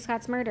Mary Queen of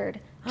Scots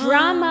murdered.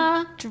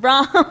 Drama.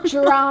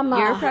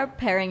 You're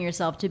preparing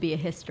yourself to be a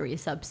history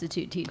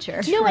substitute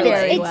teacher. No,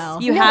 very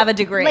well. You have a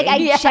degree. Like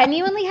I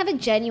genuinely have a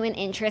genuine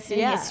interest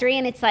in history,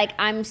 and it's like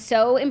I'm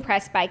so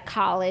impressed by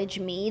college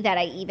me that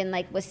I even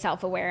like was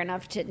self-aware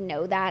enough to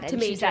know that and to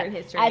choose major that in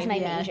history as my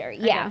major. I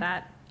get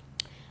that.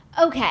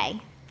 Okay.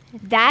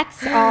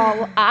 That's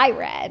all I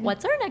read.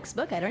 What's our next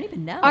book? I don't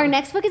even know. Our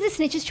next book is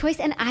A Snitch's Choice,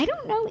 and I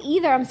don't know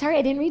either. I'm sorry,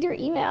 I didn't read your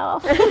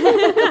email.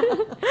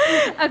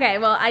 Okay,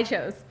 well, I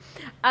chose.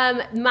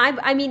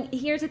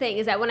 Here's the thing,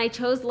 is that when I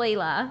chose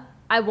Layla,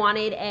 I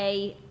wanted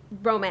a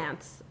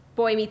romance,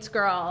 boy meets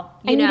girl,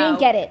 you know. You didn't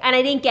get it. And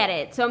I didn't get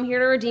it, so I'm here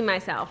to redeem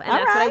myself, and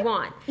that's what I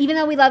want. Even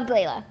though we loved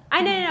Layla.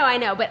 I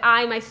know, but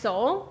my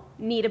soul,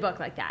 need a book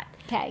like that.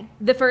 Okay.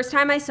 The First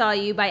Time I Saw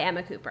You by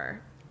Emma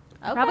Cooper.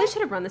 Okay. Probably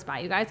should have run this by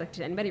you guys. Like,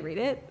 did anybody read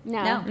it?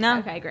 No.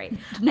 Okay, great.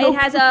 It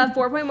has a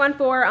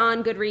 4.14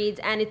 on Goodreads,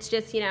 and it's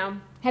just,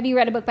 Have you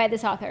read a book by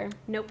this author?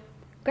 Nope.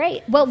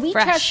 Great. Well, we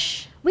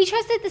Fresh.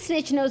 trust that the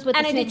snitch knows what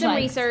And the I snitch did some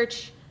likes.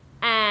 research,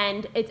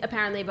 and it's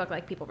apparently a book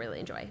like people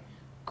really enjoy.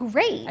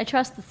 Great. I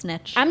trust the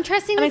snitch. I'm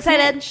trusting the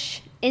excited.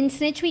 Snitch. In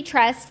Snitch we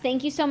trust.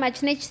 Thank you so much,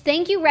 Snitch.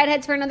 Thank you,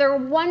 Redheads, for another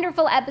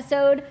wonderful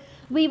episode.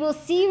 We will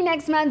see you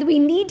next month. We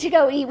need to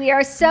go eat. We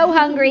are so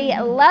hungry.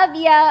 Love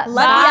ya.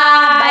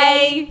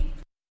 Bye.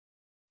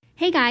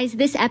 Hey guys,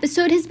 this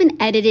episode has been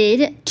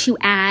edited to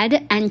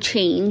add and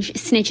change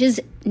Snitch's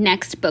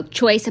next book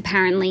choice.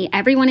 Apparently,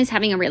 everyone is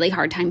having a really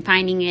hard time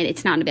finding it.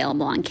 It's not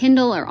available on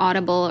Kindle or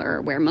Audible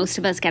or where most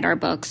of us get our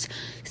books.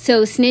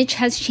 So Snitch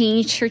has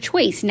changed her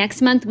choice.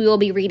 Next month, we will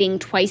be reading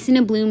Twice in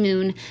a Blue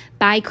Moon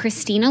by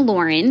Christina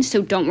Lauren.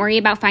 So don't worry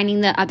about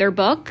finding the other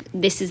book.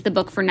 This is the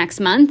book for next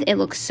month. It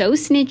looks so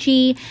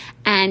snitchy,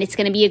 and it's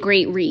going to be a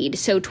great read.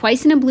 So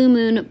Twice in a Blue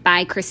Moon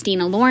by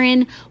Christina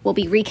Lauren. We'll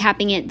be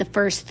recapping it the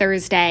first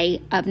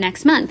Thursday of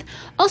next month.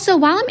 Also,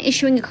 while I'm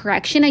issuing a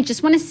correction, I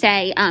just want to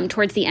say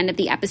towards the end of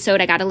the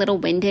episode, I got a little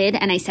winded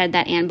and I said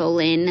that Anne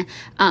Boleyn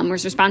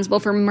was responsible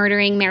for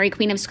murdering Mary,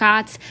 Queen of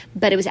Scots,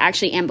 but it was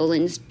actually Anne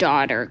Boleyn's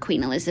daughter,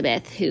 Queen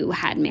Elizabeth, who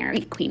had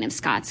Mary, Queen of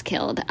Scots,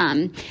 killed.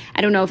 I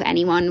don't know if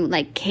anyone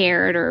like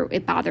cared or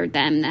it bothered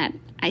them that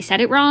I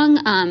said it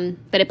wrong,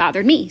 but it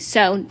bothered me.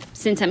 So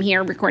since I'm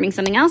here recording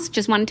something else,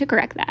 just wanted to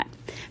correct that.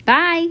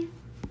 Bye.